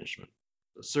of the punishment,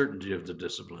 the certainty of the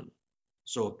discipline.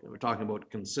 So we're talking about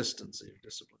consistency of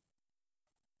discipline.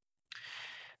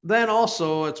 Then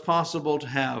also, it's possible to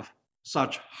have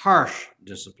such harsh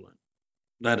discipline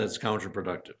that it's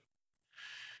counterproductive.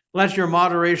 Let your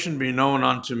moderation be known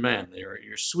unto men.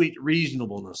 Your sweet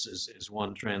reasonableness is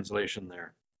one translation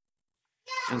there.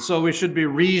 And so we should be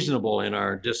reasonable in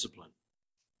our discipline.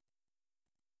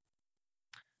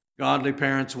 Godly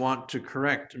parents want to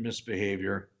correct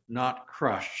misbehavior, not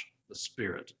crush the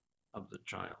spirit of the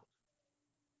child.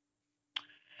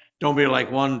 Don't be like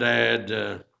one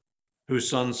dad whose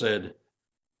son said,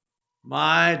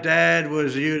 "My dad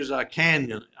was used a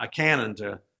cannon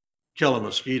to kill a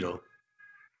mosquito."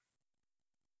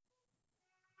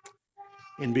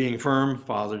 In being firm,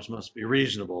 fathers must be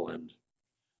reasonable and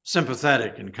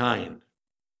sympathetic and kind.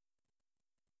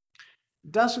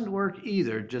 It doesn't work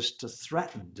either just to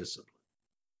threaten discipline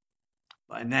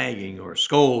by nagging or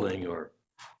scolding or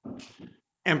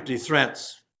empty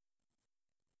threats.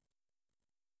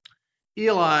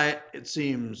 Eli, it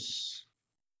seems,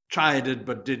 chided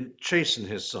but didn't chasten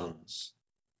his sons.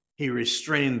 He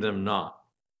restrained them not.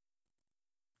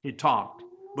 He talked,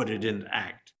 but he didn't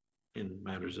act in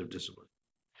matters of discipline.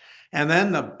 And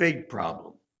then the big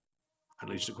problem. at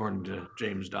least according to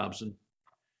James Dobson.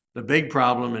 The big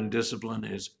problem in discipline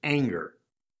is anger.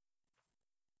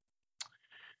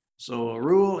 So a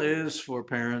rule is for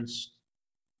parents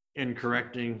in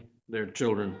correcting their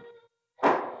children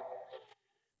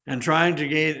and trying to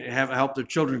help their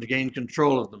children to gain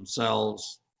control of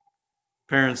themselves.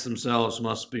 Parents themselves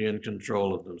must be in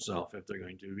control of themselves if they're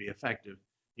going to be effective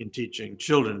in teaching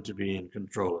children to be in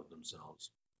control of themselves.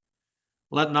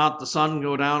 Let not the sun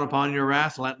go down upon your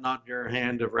wrath, let not your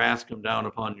hand of wrath come down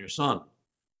upon your son,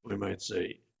 we might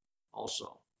say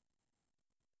also.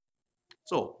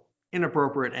 So,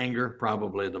 inappropriate anger,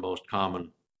 probably the most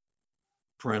common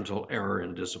parental error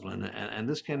in discipline, and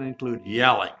this can include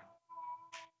yelling.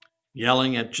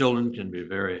 Yelling at children can be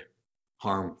very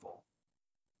harmful.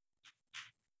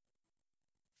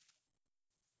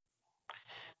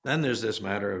 Then there's this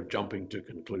matter of jumping to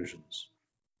conclusions.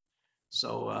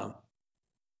 So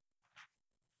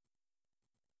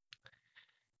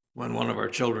when one of our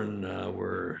children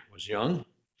was young,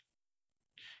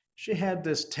 she had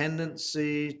this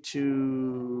tendency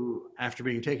to, after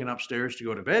being taken upstairs to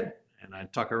go to bed, and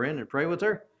I'd tuck her in and pray with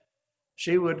her,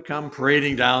 she would come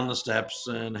parading down the steps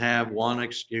and have one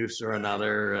excuse or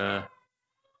another,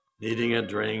 needing a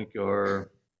drink,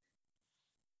 or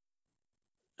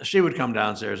she would come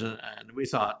downstairs, and we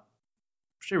thought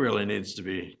she really needs to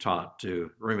be taught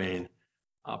to remain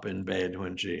up in bed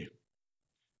when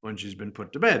she's been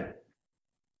put to bed.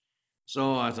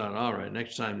 So I thought, all right,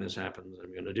 next time this happens,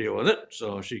 I'm going to deal with it.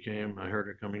 So she came, I heard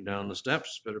her coming down the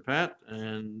steps, pitter pat,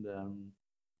 and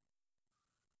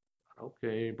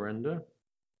okay, Brenda.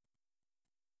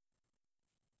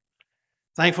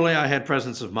 Thankfully, I had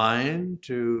presence of mind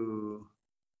to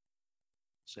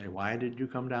say, why did you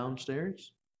come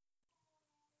downstairs?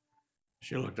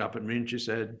 She looked up at me and she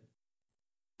said,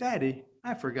 Daddy,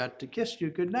 I forgot to kiss you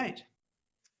goodnight.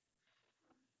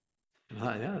 And I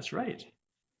thought, yeah, that's right.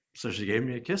 So she gave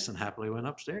me a kiss and happily went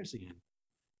upstairs again.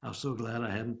 I was so glad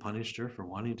I hadn't punished her for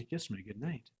wanting to kiss me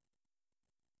goodnight.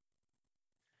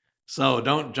 So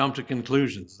don't jump to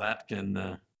conclusions. That can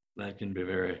be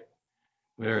very,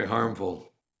 very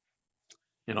harmful.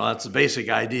 You know, that's the basic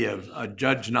idea of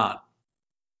judge not,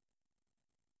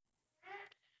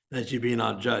 that you be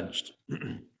not judged.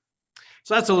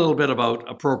 So that's a little bit about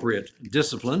appropriate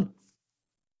discipline.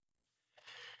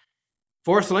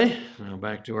 Fourthly, now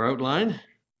back to our outline,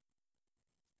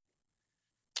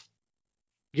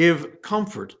 give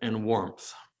comfort and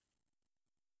warmth.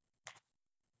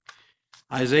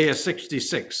 Isaiah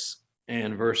 66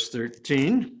 and verse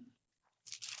 13.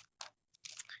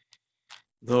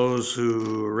 Those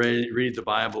who read the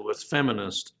Bible with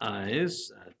feminist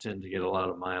eyes tend to get a lot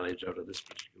of mileage out of this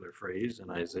particular phrase in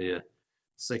Isaiah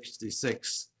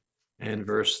 66 and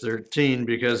verse 13,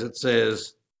 because it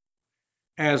says,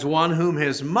 as one whom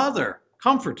his mother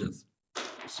comforteth,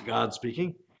 this is God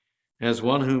speaking, as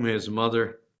one whom his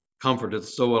mother comforteth,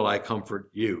 so will I comfort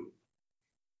you.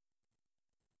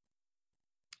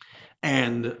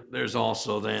 And there's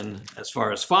also then, as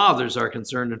far as fathers are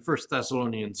concerned, in 1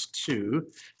 Thessalonians 2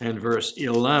 and verse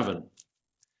 11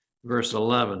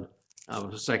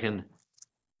 of 2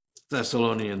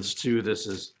 Thessalonians 2, this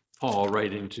is Paul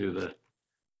writing to the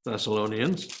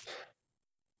Thessalonians.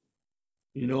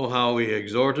 You know how he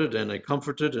exhorted and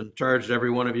comforted and charged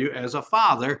every one of you as a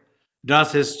father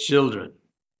doth his children.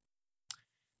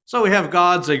 So we have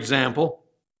God's example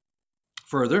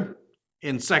further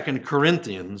in 2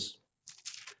 Corinthians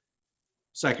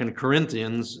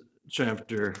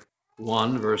chapter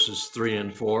 1, verses 3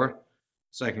 and 4.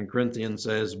 2 Corinthians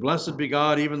says, blessed be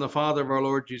God, even the Father of our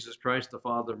Lord Jesus Christ, the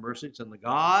Father of mercies, and the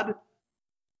God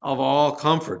of all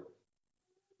comfort,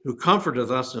 who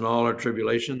comforteth us in all our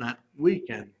tribulation, that we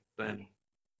can then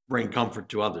bring comfort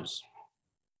to others.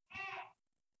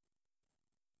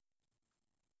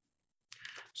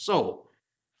 So,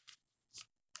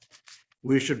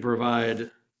 we should provide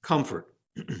comfort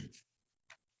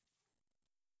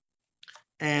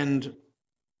and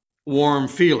warm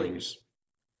feelings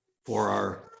for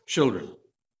our children.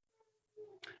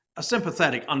 A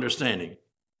sympathetic understanding.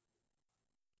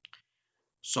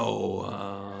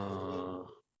 So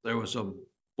there was a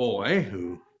boy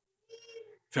who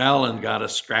fell and got a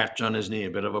scratch on his knee, a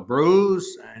bit of a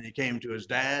bruise, and he came to his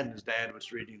dad, and his dad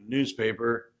was reading the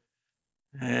newspaper,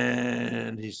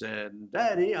 and he said,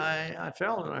 Daddy, I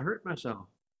fell and I hurt myself.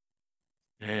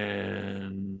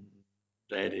 And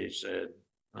Daddy said,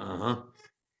 uh-huh.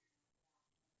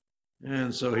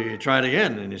 And so he tried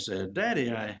again, and he said,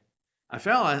 Daddy, I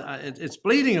fell, it's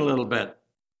bleeding a little bit.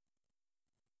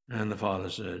 And the father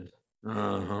said,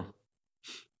 uh-huh.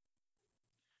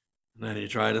 And then he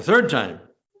tried a third time.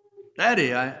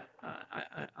 Daddy, I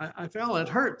I fell. It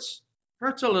hurts.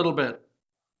 Hurts a little bit.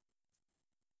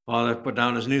 Father put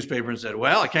down his newspaper and said,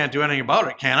 well, I can't do anything about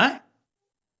it, can I?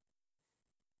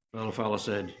 The little fellow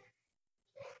said,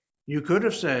 you could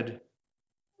have said,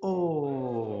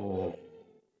 oh.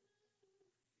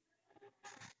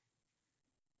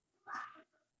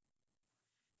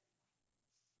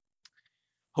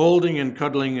 Holding and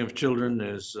cuddling of children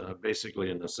is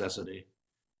basically a necessity.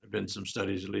 There have been some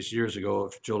studies, at least years ago,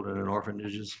 of children in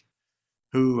orphanages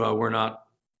who were not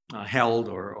held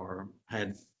or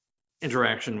had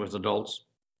interaction with adults,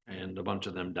 and a bunch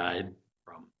of them died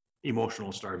from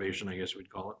emotional starvation, I guess we'd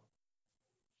call it.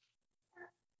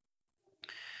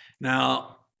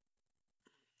 Now,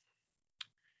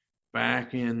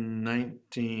 back in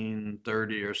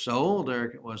 1930 or so,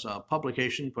 there was a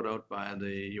publication put out by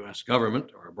the US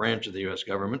government, or a branch of the US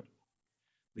government,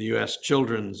 the US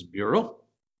Children's Bureau.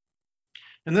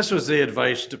 And this was the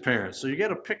advice to parents. So you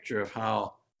get a picture of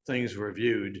how things were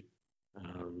viewed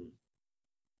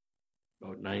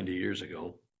about 90 years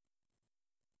ago,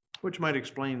 which might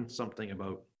explain something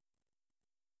about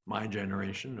my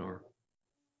generation, or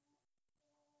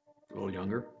a little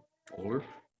younger, older.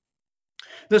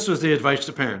 This was the advice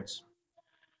to parents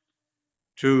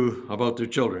about their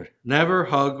children. Never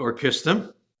hug or kiss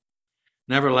them.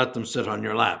 Never let them sit on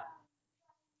your lap.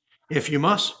 If you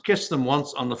must, kiss them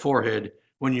once on the forehead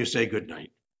when you say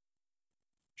goodnight.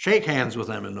 Shake hands with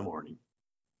them in the morning.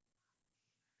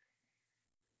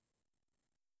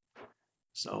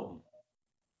 So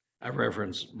I've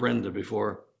referenced Brenda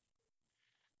before.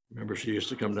 Remember, she used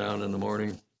to come down in the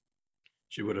morning.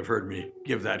 She would have heard me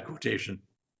give that quotation.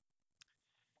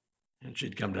 And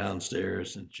she'd come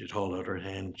downstairs and she'd hold out her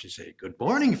hand and she'd say, good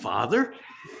morning, Father.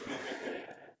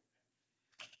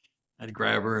 I'd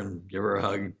grab her and give her a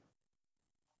hug.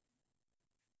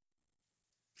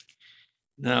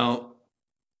 Now,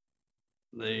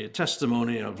 the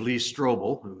testimony of Lee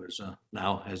Strobel, who is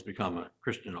now has become a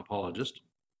Christian apologist.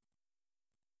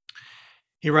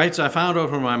 He writes, I found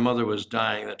out when my mother was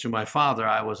dying that to my father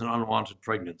I was an unwanted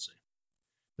pregnancy.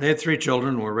 They had 3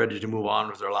 children and were ready to move on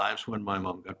with their lives when my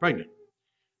mom got pregnant.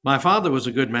 My father was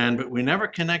a good man, but we never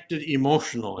connected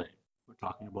emotionally. We're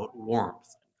talking about warmth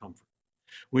and comfort.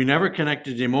 We never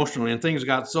connected emotionally, and things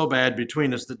got so bad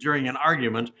between us that during an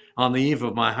argument on the eve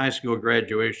of my high school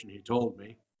graduation, he told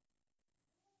me,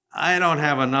 I don't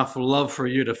have enough love for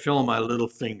you to fill my little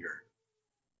finger.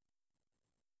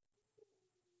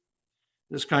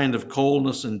 This kind of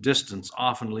coldness and distance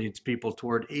often leads people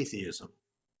toward atheism,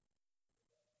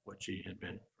 which he had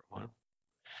been for a while.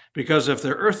 Because if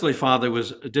their earthly father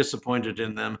was disappointed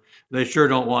in them, they sure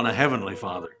don't want a heavenly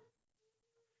father.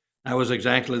 That was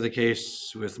exactly the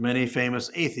case with many famous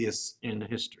atheists in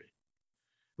history.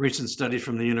 Recent study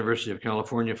from the University of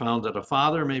California found that a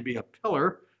father may be a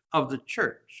pillar of the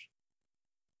church,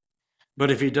 but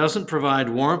if he doesn't provide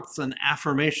warmth and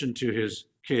affirmation to his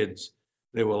kids,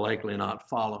 they will likely not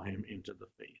follow him into the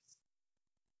faith.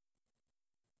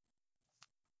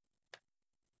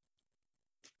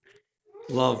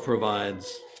 Love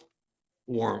provides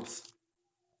warmth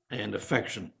and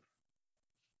affection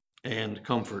and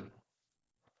comfort.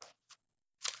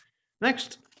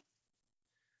 Next,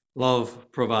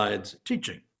 love provides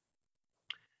teaching.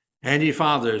 And ye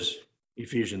fathers,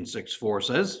 Ephesians 6:4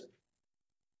 says,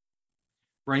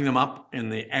 bring them up in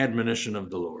the admonition of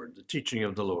the Lord, the teaching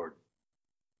of the Lord.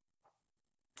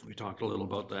 We talked a little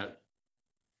about that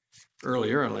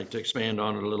earlier. I'd like to expand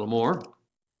on it a little more.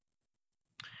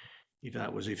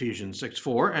 That was Ephesians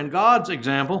 6:4. And God's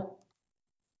example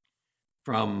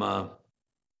from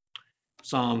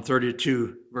Psalm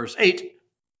 32, verse 8.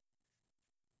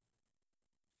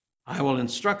 I will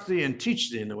instruct thee and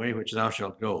teach thee in the way which thou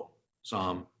shalt go.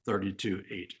 Psalm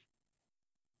 32:8.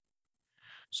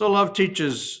 So love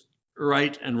teaches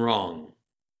right and wrong.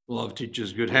 Love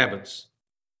teaches good habits.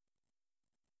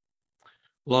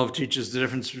 Love teaches the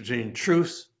difference between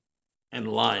truth and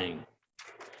lying.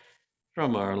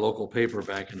 From our local paper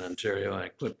back in Ontario, I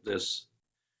clipped this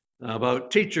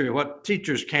about what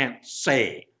teachers can't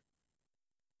say.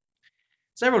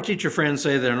 Several teacher friends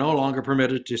say they're no longer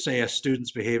permitted to say a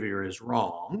student's behavior is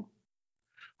wrong,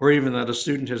 or even that a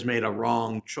student has made a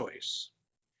wrong choice.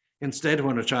 Instead,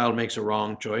 when a child makes a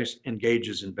wrong choice,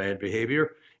 engages in bad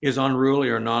behavior, is unruly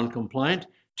or non-compliant,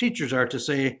 teachers are to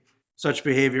say such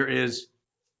behavior is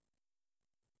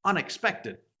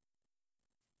unexpected.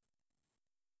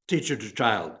 Teacher to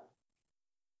child,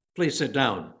 please sit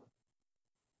down.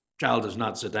 Child does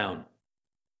not sit down.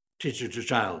 Teacher to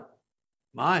child,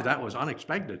 my, that was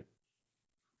unexpected.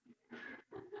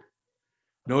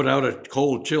 No doubt a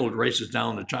cold chill races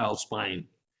down the child's spine.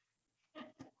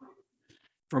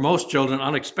 For most children,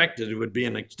 unexpected would be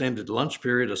an extended lunch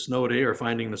period, a snow day, or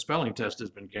finding the spelling test has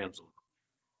been canceled.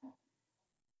 Of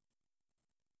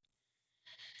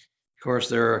course,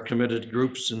 there are committed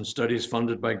groups and studies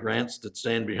funded by grants that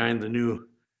stand behind the new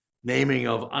naming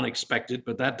of unexpected,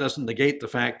 but that doesn't negate the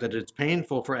fact that it's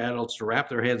painful for adults to wrap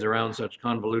their heads around such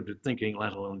convoluted thinking,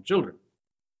 let alone children.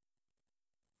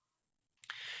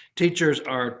 Teachers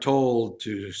are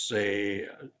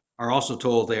also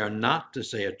told they are not to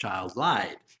say a child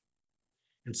lied.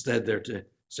 Instead, they're to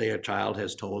say a child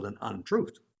has told an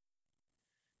untruth.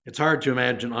 It's hard to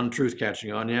imagine untruth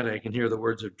catching on, yet I can hear the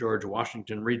words of George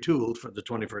Washington retooled for the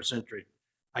 21st century.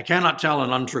 I cannot tell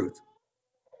an untruth.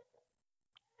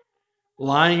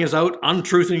 Lying is out,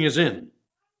 untruthing is in.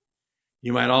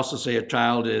 You might also say a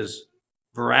child is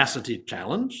veracity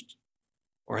challenged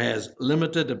or has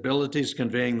limited abilities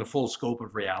conveying the full scope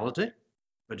of reality,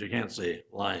 but you can't say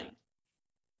lying.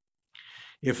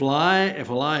 If a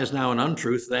lie is now an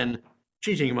untruth, then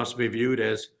cheating must be viewed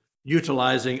as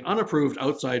utilizing unapproved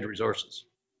outside resources.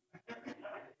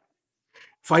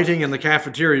 Fighting in the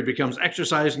cafeteria becomes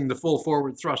exercising the full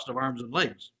forward thrust of arms and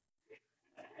legs.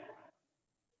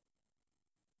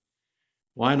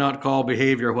 Why not call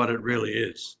behavior what it really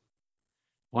is?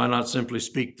 Why not simply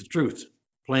speak the truth?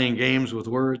 Playing games with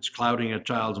words, clouding a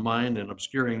child's mind, and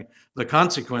obscuring the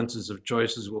consequences of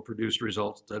choices will produce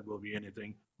results that will be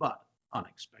anything but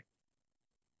unexpected.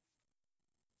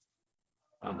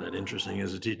 Found that interesting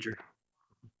as a teacher.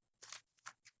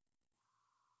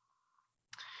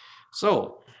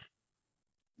 So,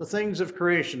 the things of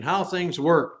creation, how things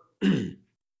work,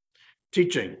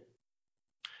 teaching.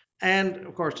 And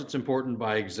of course, it's important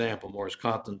by example, more is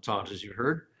caught than taught, as you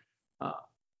heard.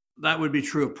 That would be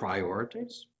true of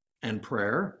priorities and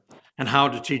prayer and how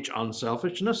to teach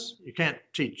unselfishness. You can't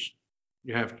teach,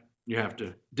 you have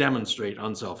to demonstrate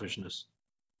unselfishness.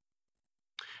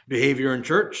 Behavior in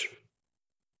church,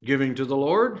 giving to the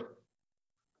Lord.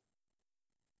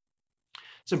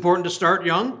 It's important to start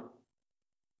young.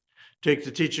 Take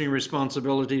the teaching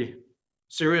responsibility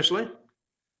seriously.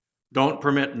 Don't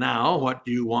permit now what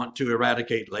you want to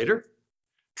eradicate later.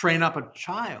 Train up a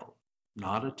child,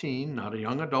 not a teen, not a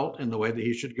young adult, in the way that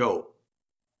he should go.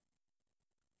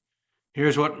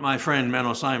 Here's what my friend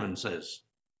Menno Simon says.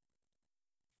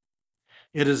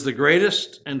 It is the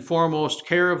greatest and foremost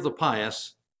care of the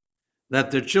pious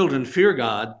that their children fear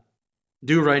God,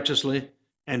 do righteously,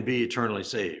 and be eternally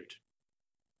saved.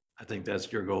 I think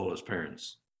that's your goal as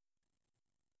parents.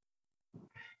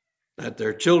 That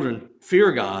their children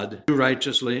fear God, do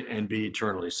righteously, and be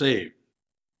eternally saved.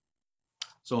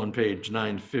 So on page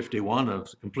 951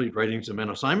 of the Complete Writings of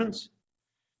Menno Simons,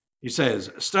 he says,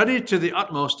 study to the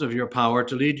utmost of your power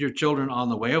to lead your children on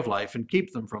the way of life and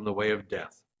keep them from the way of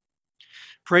death.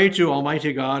 Pray to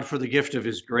Almighty God for the gift of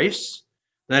his grace,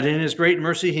 that in his great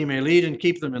mercy he may lead and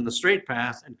keep them in the straight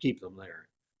path and keep them there,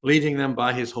 leading them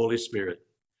by his Holy Spirit.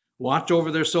 Watch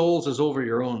over their souls as over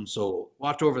your own soul.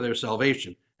 Watch over their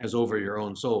salvation as over your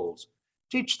own souls.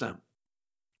 Teach them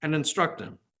and instruct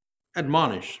them,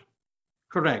 admonish,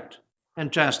 correct,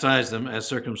 and chastise them as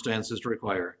circumstances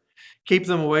require. Keep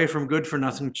them away from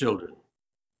good-for-nothing children,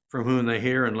 from whom they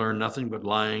hear and learn nothing but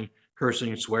lying,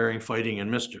 cursing, swearing, fighting, and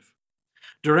mischief.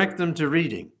 Direct them to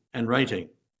reading and writing.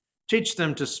 Teach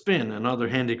them to spin and other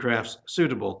handicrafts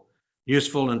suitable,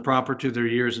 useful, and proper to their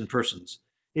years and persons.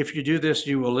 If you do this,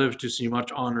 you will live to see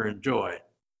much honor and joy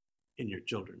in your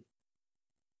children.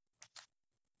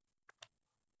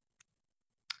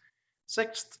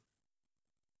 Sixth,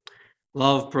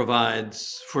 love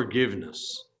provides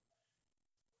forgiveness.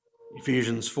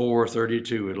 Ephesians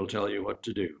 4:32, it'll tell you what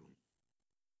to do.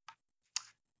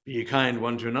 Be kind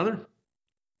one to another,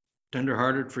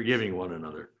 tenderhearted, forgiving one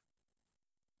another.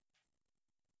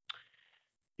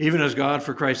 Even as God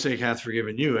for Christ's sake hath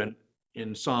forgiven you. And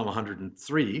in Psalm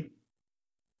 103,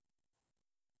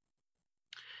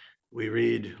 we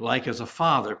read, like as a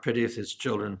father pitieth his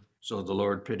children, so the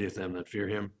Lord pitieth them that fear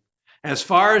him. As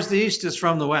far as the east is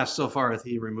from the west, so far hath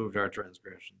he removed our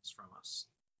transgressions from us.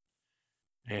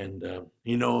 And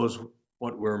he knows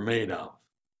what we're made of.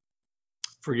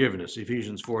 Forgiveness,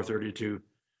 Ephesians 4:32,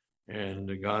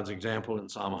 and God's example in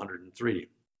Psalm 103.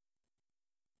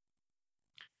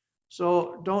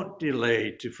 So don't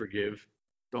delay to forgive.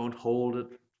 Don't hold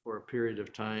it for a period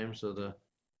of time so the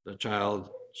child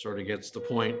sort of gets the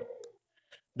point.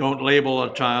 Don't label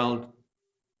a child,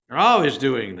 you're always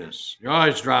doing this. You're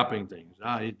always dropping things.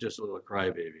 He's just a little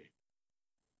crybaby.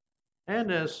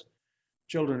 And as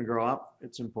children grow up,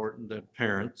 it's important that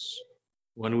parents,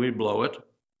 when we blow it,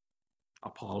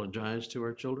 apologize to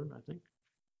our children, I think,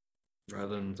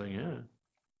 rather than think,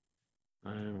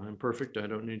 I'm perfect. I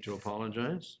don't need to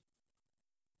apologize.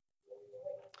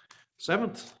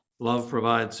 Seventh, love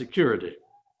provides security.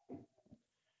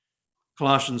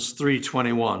 Colossians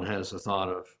 3:21 has the thought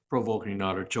of provoking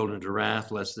not our children to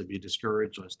wrath, lest they be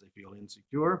discouraged, lest they feel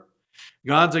insecure.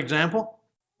 God's example,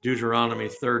 Deuteronomy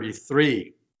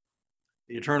 33.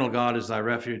 The eternal God is thy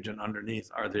refuge, and underneath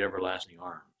are the everlasting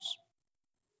arms.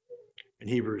 And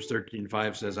Hebrews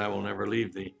 13:5 says, I will never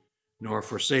leave thee nor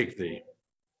forsake thee.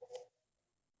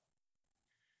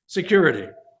 Security.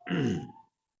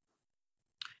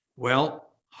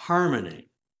 Well, harmony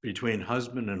between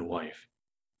husband and wife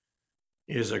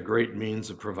is a great means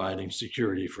of providing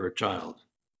security for a child.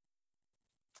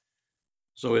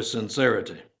 So is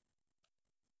sincerity.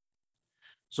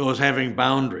 So is having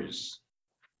boundaries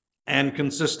and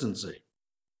consistency.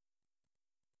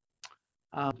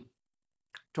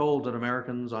 Told that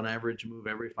Americans on average move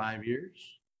every 5 years.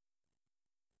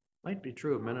 Might be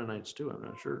true of Mennonites too, I'm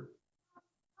not sure.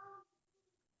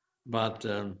 But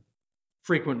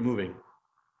frequent moving.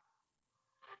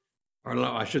 Or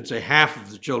I should say half of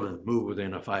the children move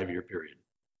within a 5-year period.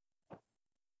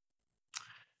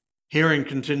 Hearing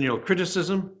continual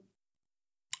criticism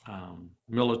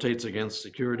militates against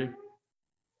security.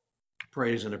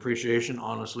 Praise and appreciation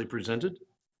honestly presented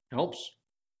helps.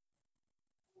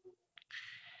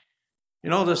 You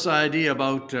know, this idea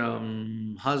about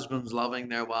husbands loving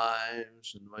their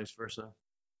wives and vice versa.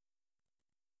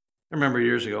 I remember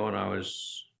years ago when I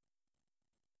was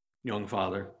a young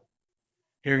father,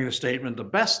 hearing the statement, the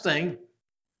best thing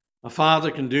a father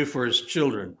can do for his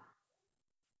children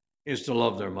is to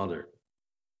love their mother.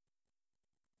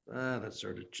 That's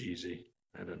sort of cheesy.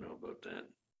 I don't know about that.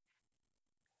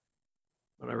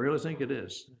 But I really think it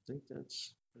is. I think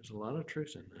there's a lot of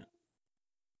truth in that.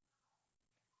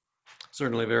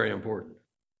 Certainly very important.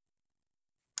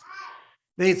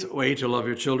 The eighth way to love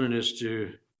your children is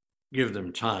to give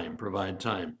them time, provide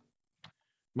time.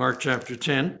 Mark chapter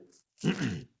 10,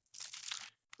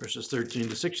 verses 13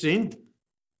 to 16,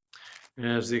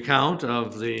 has the account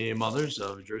of the mothers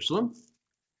of Jerusalem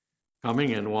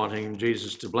coming and wanting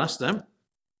Jesus to bless them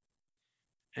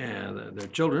and their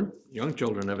children, young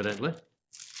children evidently.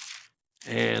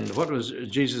 And what was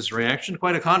Jesus' reaction?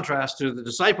 Quite a contrast to the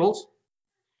disciples.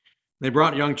 They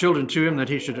brought young children to him that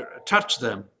he should touch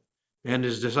them, and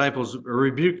his disciples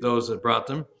rebuked those that brought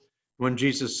them. When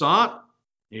Jesus saw it,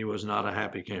 he was not a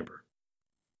happy camper.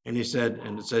 And he said,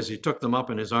 and it says he took them up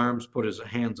in his arms, put his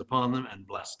hands upon them, and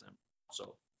blessed them.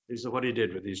 So this is what he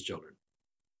did with these children.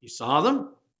 He saw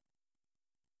them.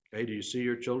 Okay, do you see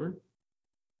your children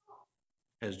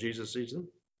as Jesus sees them?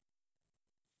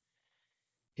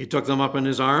 He took them up in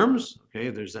his arms.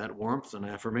 Okay, there's that warmth and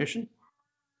affirmation.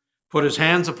 Put his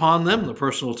hands upon them, the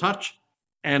personal touch,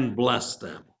 and blessed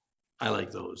them. I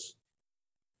like those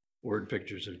word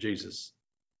pictures of Jesus.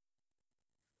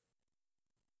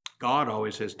 God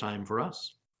always has time for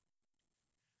us.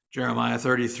 Jeremiah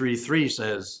 33:3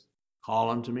 says, call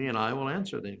unto me and I will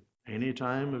answer thee, any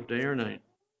time of day or night.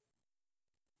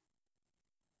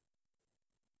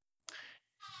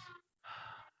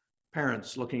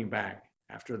 Parents looking back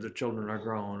after the children are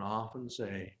grown often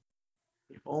say,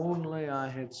 if only I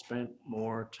had spent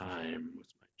more time with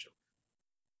my children.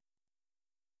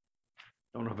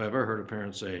 Don't know if I've ever heard a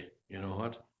parent say, you know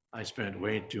what, I spent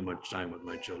way too much time with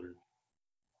my children.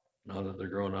 Now that they're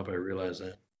grown up, I realize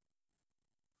that.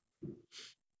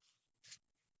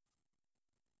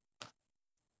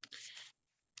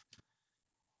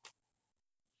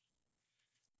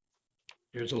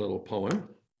 Here's a little poem.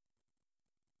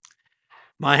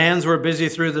 My hands were busy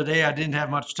through the day. I didn't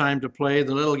have much time to play.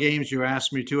 The little games you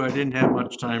asked me to, I didn't have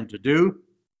much time to do.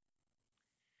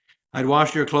 I'd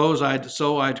wash your clothes, I'd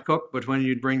sew, I'd cook, but when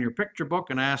you'd bring your picture book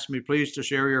and ask me please to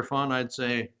share your fun, I'd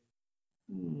say,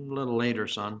 a little later,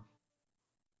 son.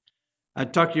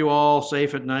 I'd tuck you all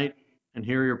safe at night and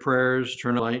hear your prayers,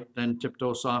 turn a light, then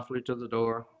tiptoe softly to the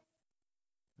door.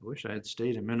 I wish I had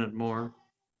stayed a minute more.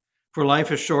 For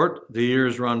life is short, the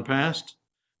years run past.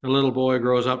 The little boy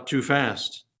grows up too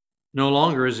fast. No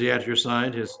longer is he at your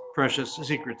side, his precious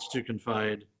secrets to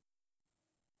confide.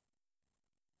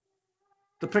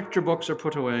 The picture books are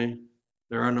put away.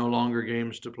 There are no longer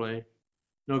games to play.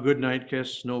 No goodnight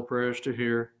kiss, no prayers to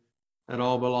hear. That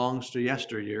all belongs to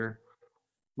yesteryear.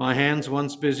 My hands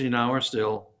once busy now are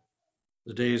still.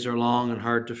 The days are long and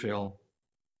hard to fill.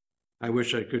 I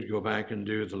wish I could go back and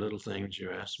do the little things you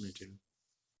asked me to.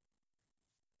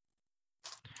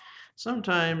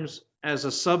 Sometimes, as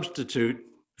a substitute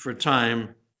for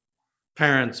time,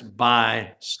 parents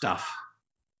buy stuff.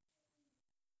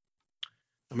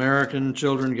 American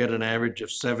children get an average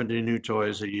of 70 new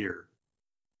toys a year,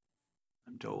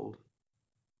 I'm told.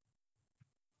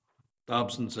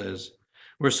 Dobson says,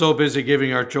 we're so busy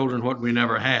giving our children what we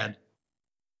never had,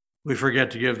 we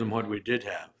forget to give them what we did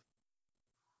have.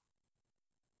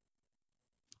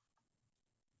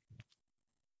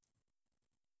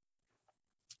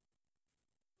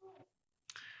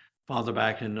 Father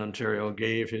back in Ontario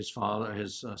gave his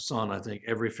son, I think,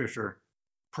 every Fisher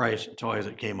Price toy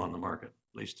that came on the market,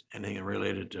 at least anything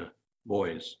related to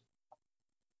boys.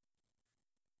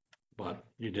 But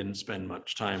he didn't spend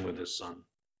much time with his son.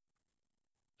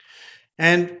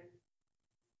 And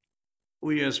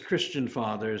we as Christian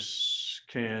fathers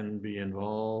can be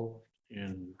involved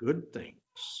in good things.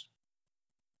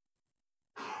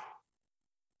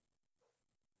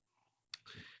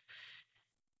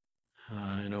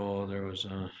 I know there was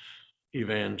an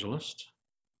evangelist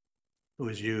who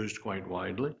was used quite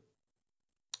widely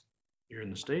here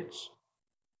in the States.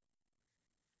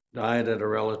 Died at a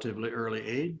relatively early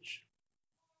age.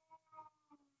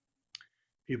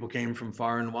 People came from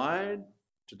far and wide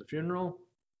to the funeral.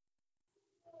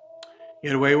 He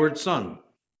had a wayward son.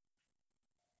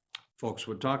 Folks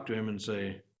would talk to him and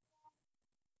say,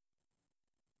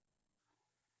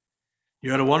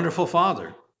 "You had a wonderful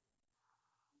father."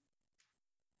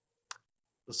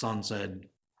 The son said,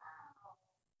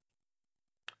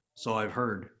 "So I've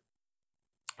heard.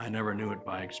 I never knew it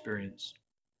by experience.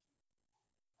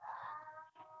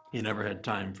 He never had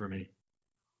time for me."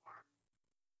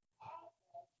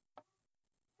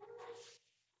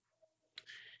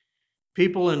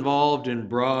 People involved in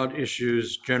broad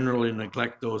issues generally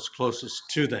neglect those closest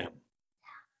to them.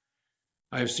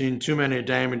 I've seen too many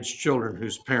damaged children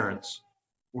whose parents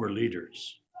were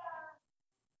leaders.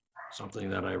 Something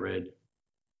that I read.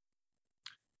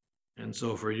 And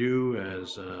so for you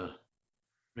as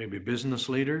maybe business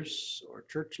leaders or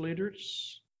church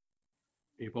leaders,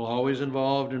 people always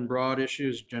involved in broad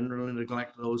issues generally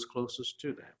neglect those closest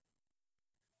to them.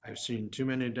 I've seen too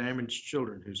many damaged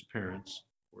children whose parents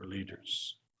were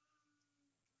leaders.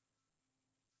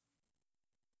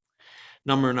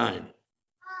 Number 9,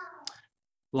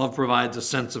 love provides a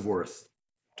sense of worth.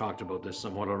 Talked about this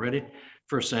somewhat already.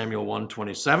 1 Samuel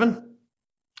 1:27,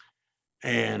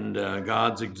 and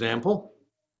God's example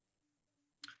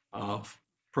of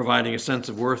providing a sense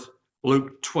of worth,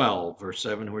 Luke 12, verse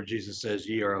 7, where Jesus says,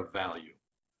 "Ye are of value."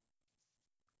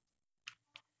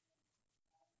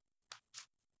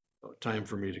 Time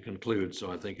for me to conclude,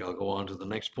 so I think I'll go on to the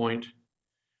next point.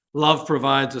 Love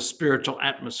provides a spiritual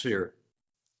atmosphere.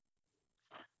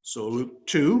 So Luke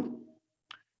 2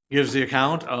 gives the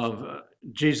account of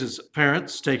Jesus'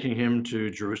 parents taking him to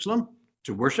Jerusalem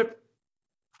to worship,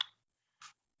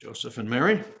 Joseph and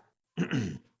Mary,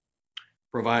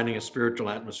 providing a spiritual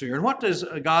atmosphere. And what does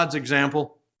God's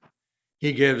example?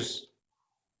 He gives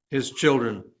his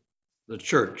children, the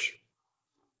church.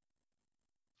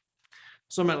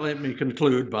 So let me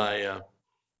conclude by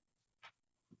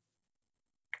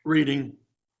reading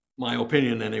my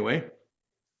opinion anyway,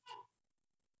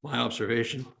 my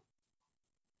observation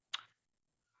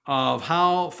of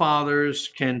how fathers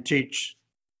can teach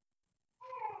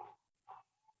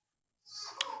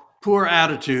poor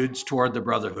attitudes toward the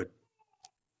brotherhood.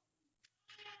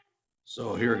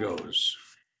 So here goes.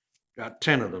 Got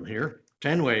 10 of them here.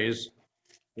 10 ways.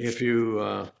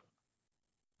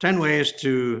 10 ways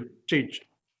to teach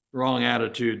wrong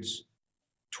attitudes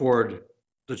toward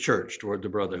the church, toward the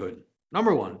brotherhood.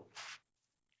 Number 1,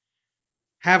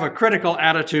 have a critical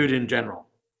attitude in general.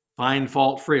 Find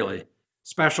fault freely.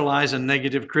 Specialize in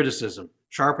negative criticism.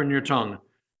 Sharpen your tongue.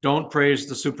 Don't praise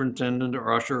the superintendent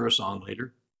or usher or song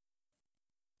leader.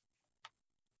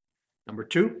 Number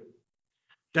 2,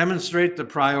 demonstrate the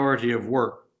priority of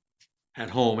work at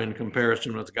home in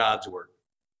comparison with God's work.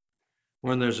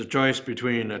 When there's a choice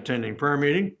between attending prayer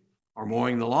meeting or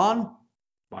mowing the lawn,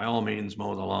 by all means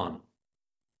mow the lawn.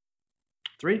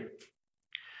 3,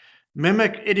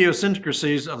 mimic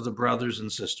idiosyncrasies of the brothers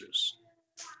and sisters.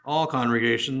 All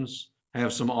congregations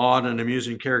have some odd and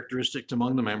amusing characteristics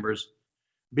among the members.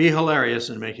 Be hilarious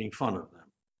in making fun of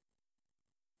them.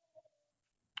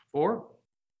 4,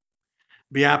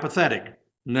 be apathetic.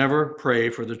 Never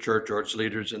pray for the church or its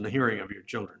leaders in the hearing of your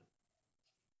children.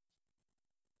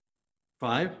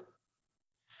 5,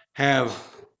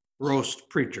 have roast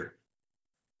preacher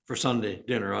for Sunday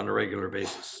dinner on a regular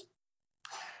basis.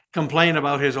 Complain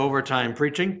about his overtime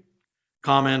preaching,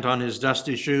 comment on his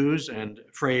dusty shoes and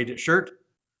frayed shirt,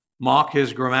 mock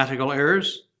his grammatical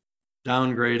errors,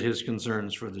 downgrade his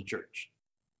concerns for the church.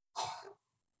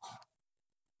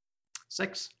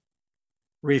 6,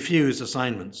 refuse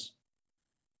assignments.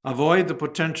 Avoid the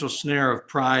potential snare of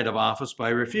pride of office by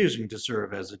refusing to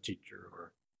serve as a teacher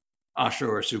or usher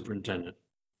or superintendent.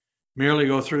 merely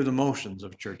go through the motions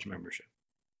of church membership.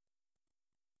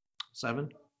 7,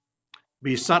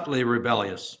 be subtly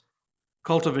rebellious.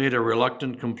 Cultivate a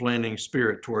reluctant, complaining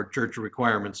spirit toward church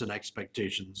requirements and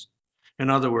expectations. In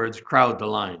other words, crowd the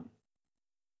line.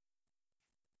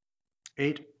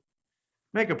 8,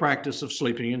 make a practice of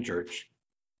sleeping in church.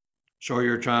 Show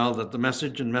your child that the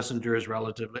message and messenger is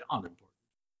relatively unimportant.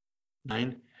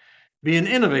 9, be an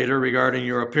innovator regarding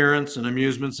your appearance and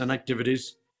amusements and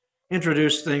activities.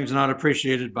 Introduce things not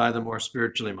appreciated by the more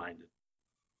spiritually minded.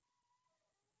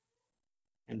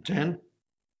 And 10,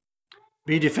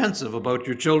 be defensive about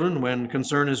your children when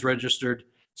concern is registered.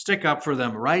 Stick up for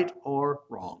them, right or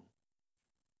wrong.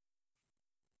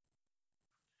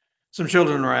 Some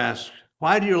children are asked,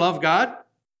 why do you love God?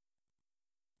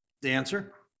 The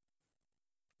answer,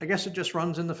 I guess it just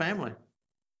runs in the family.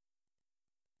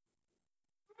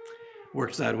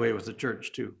 Works that way with the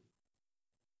church too.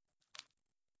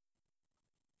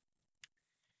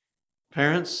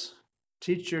 Parents,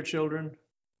 teach your children,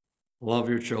 love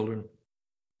your children.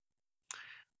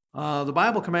 The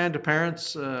Bible command to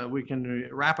parents, we can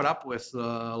wrap it up with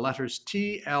letters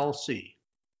TLC.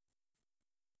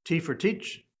 T for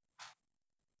teach,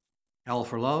 L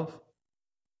for love,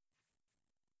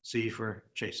 C for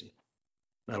chasten.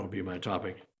 That'll be my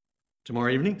topic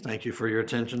tomorrow evening. Thank you for your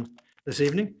attention this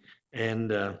evening, and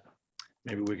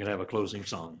maybe we could have a closing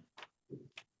song.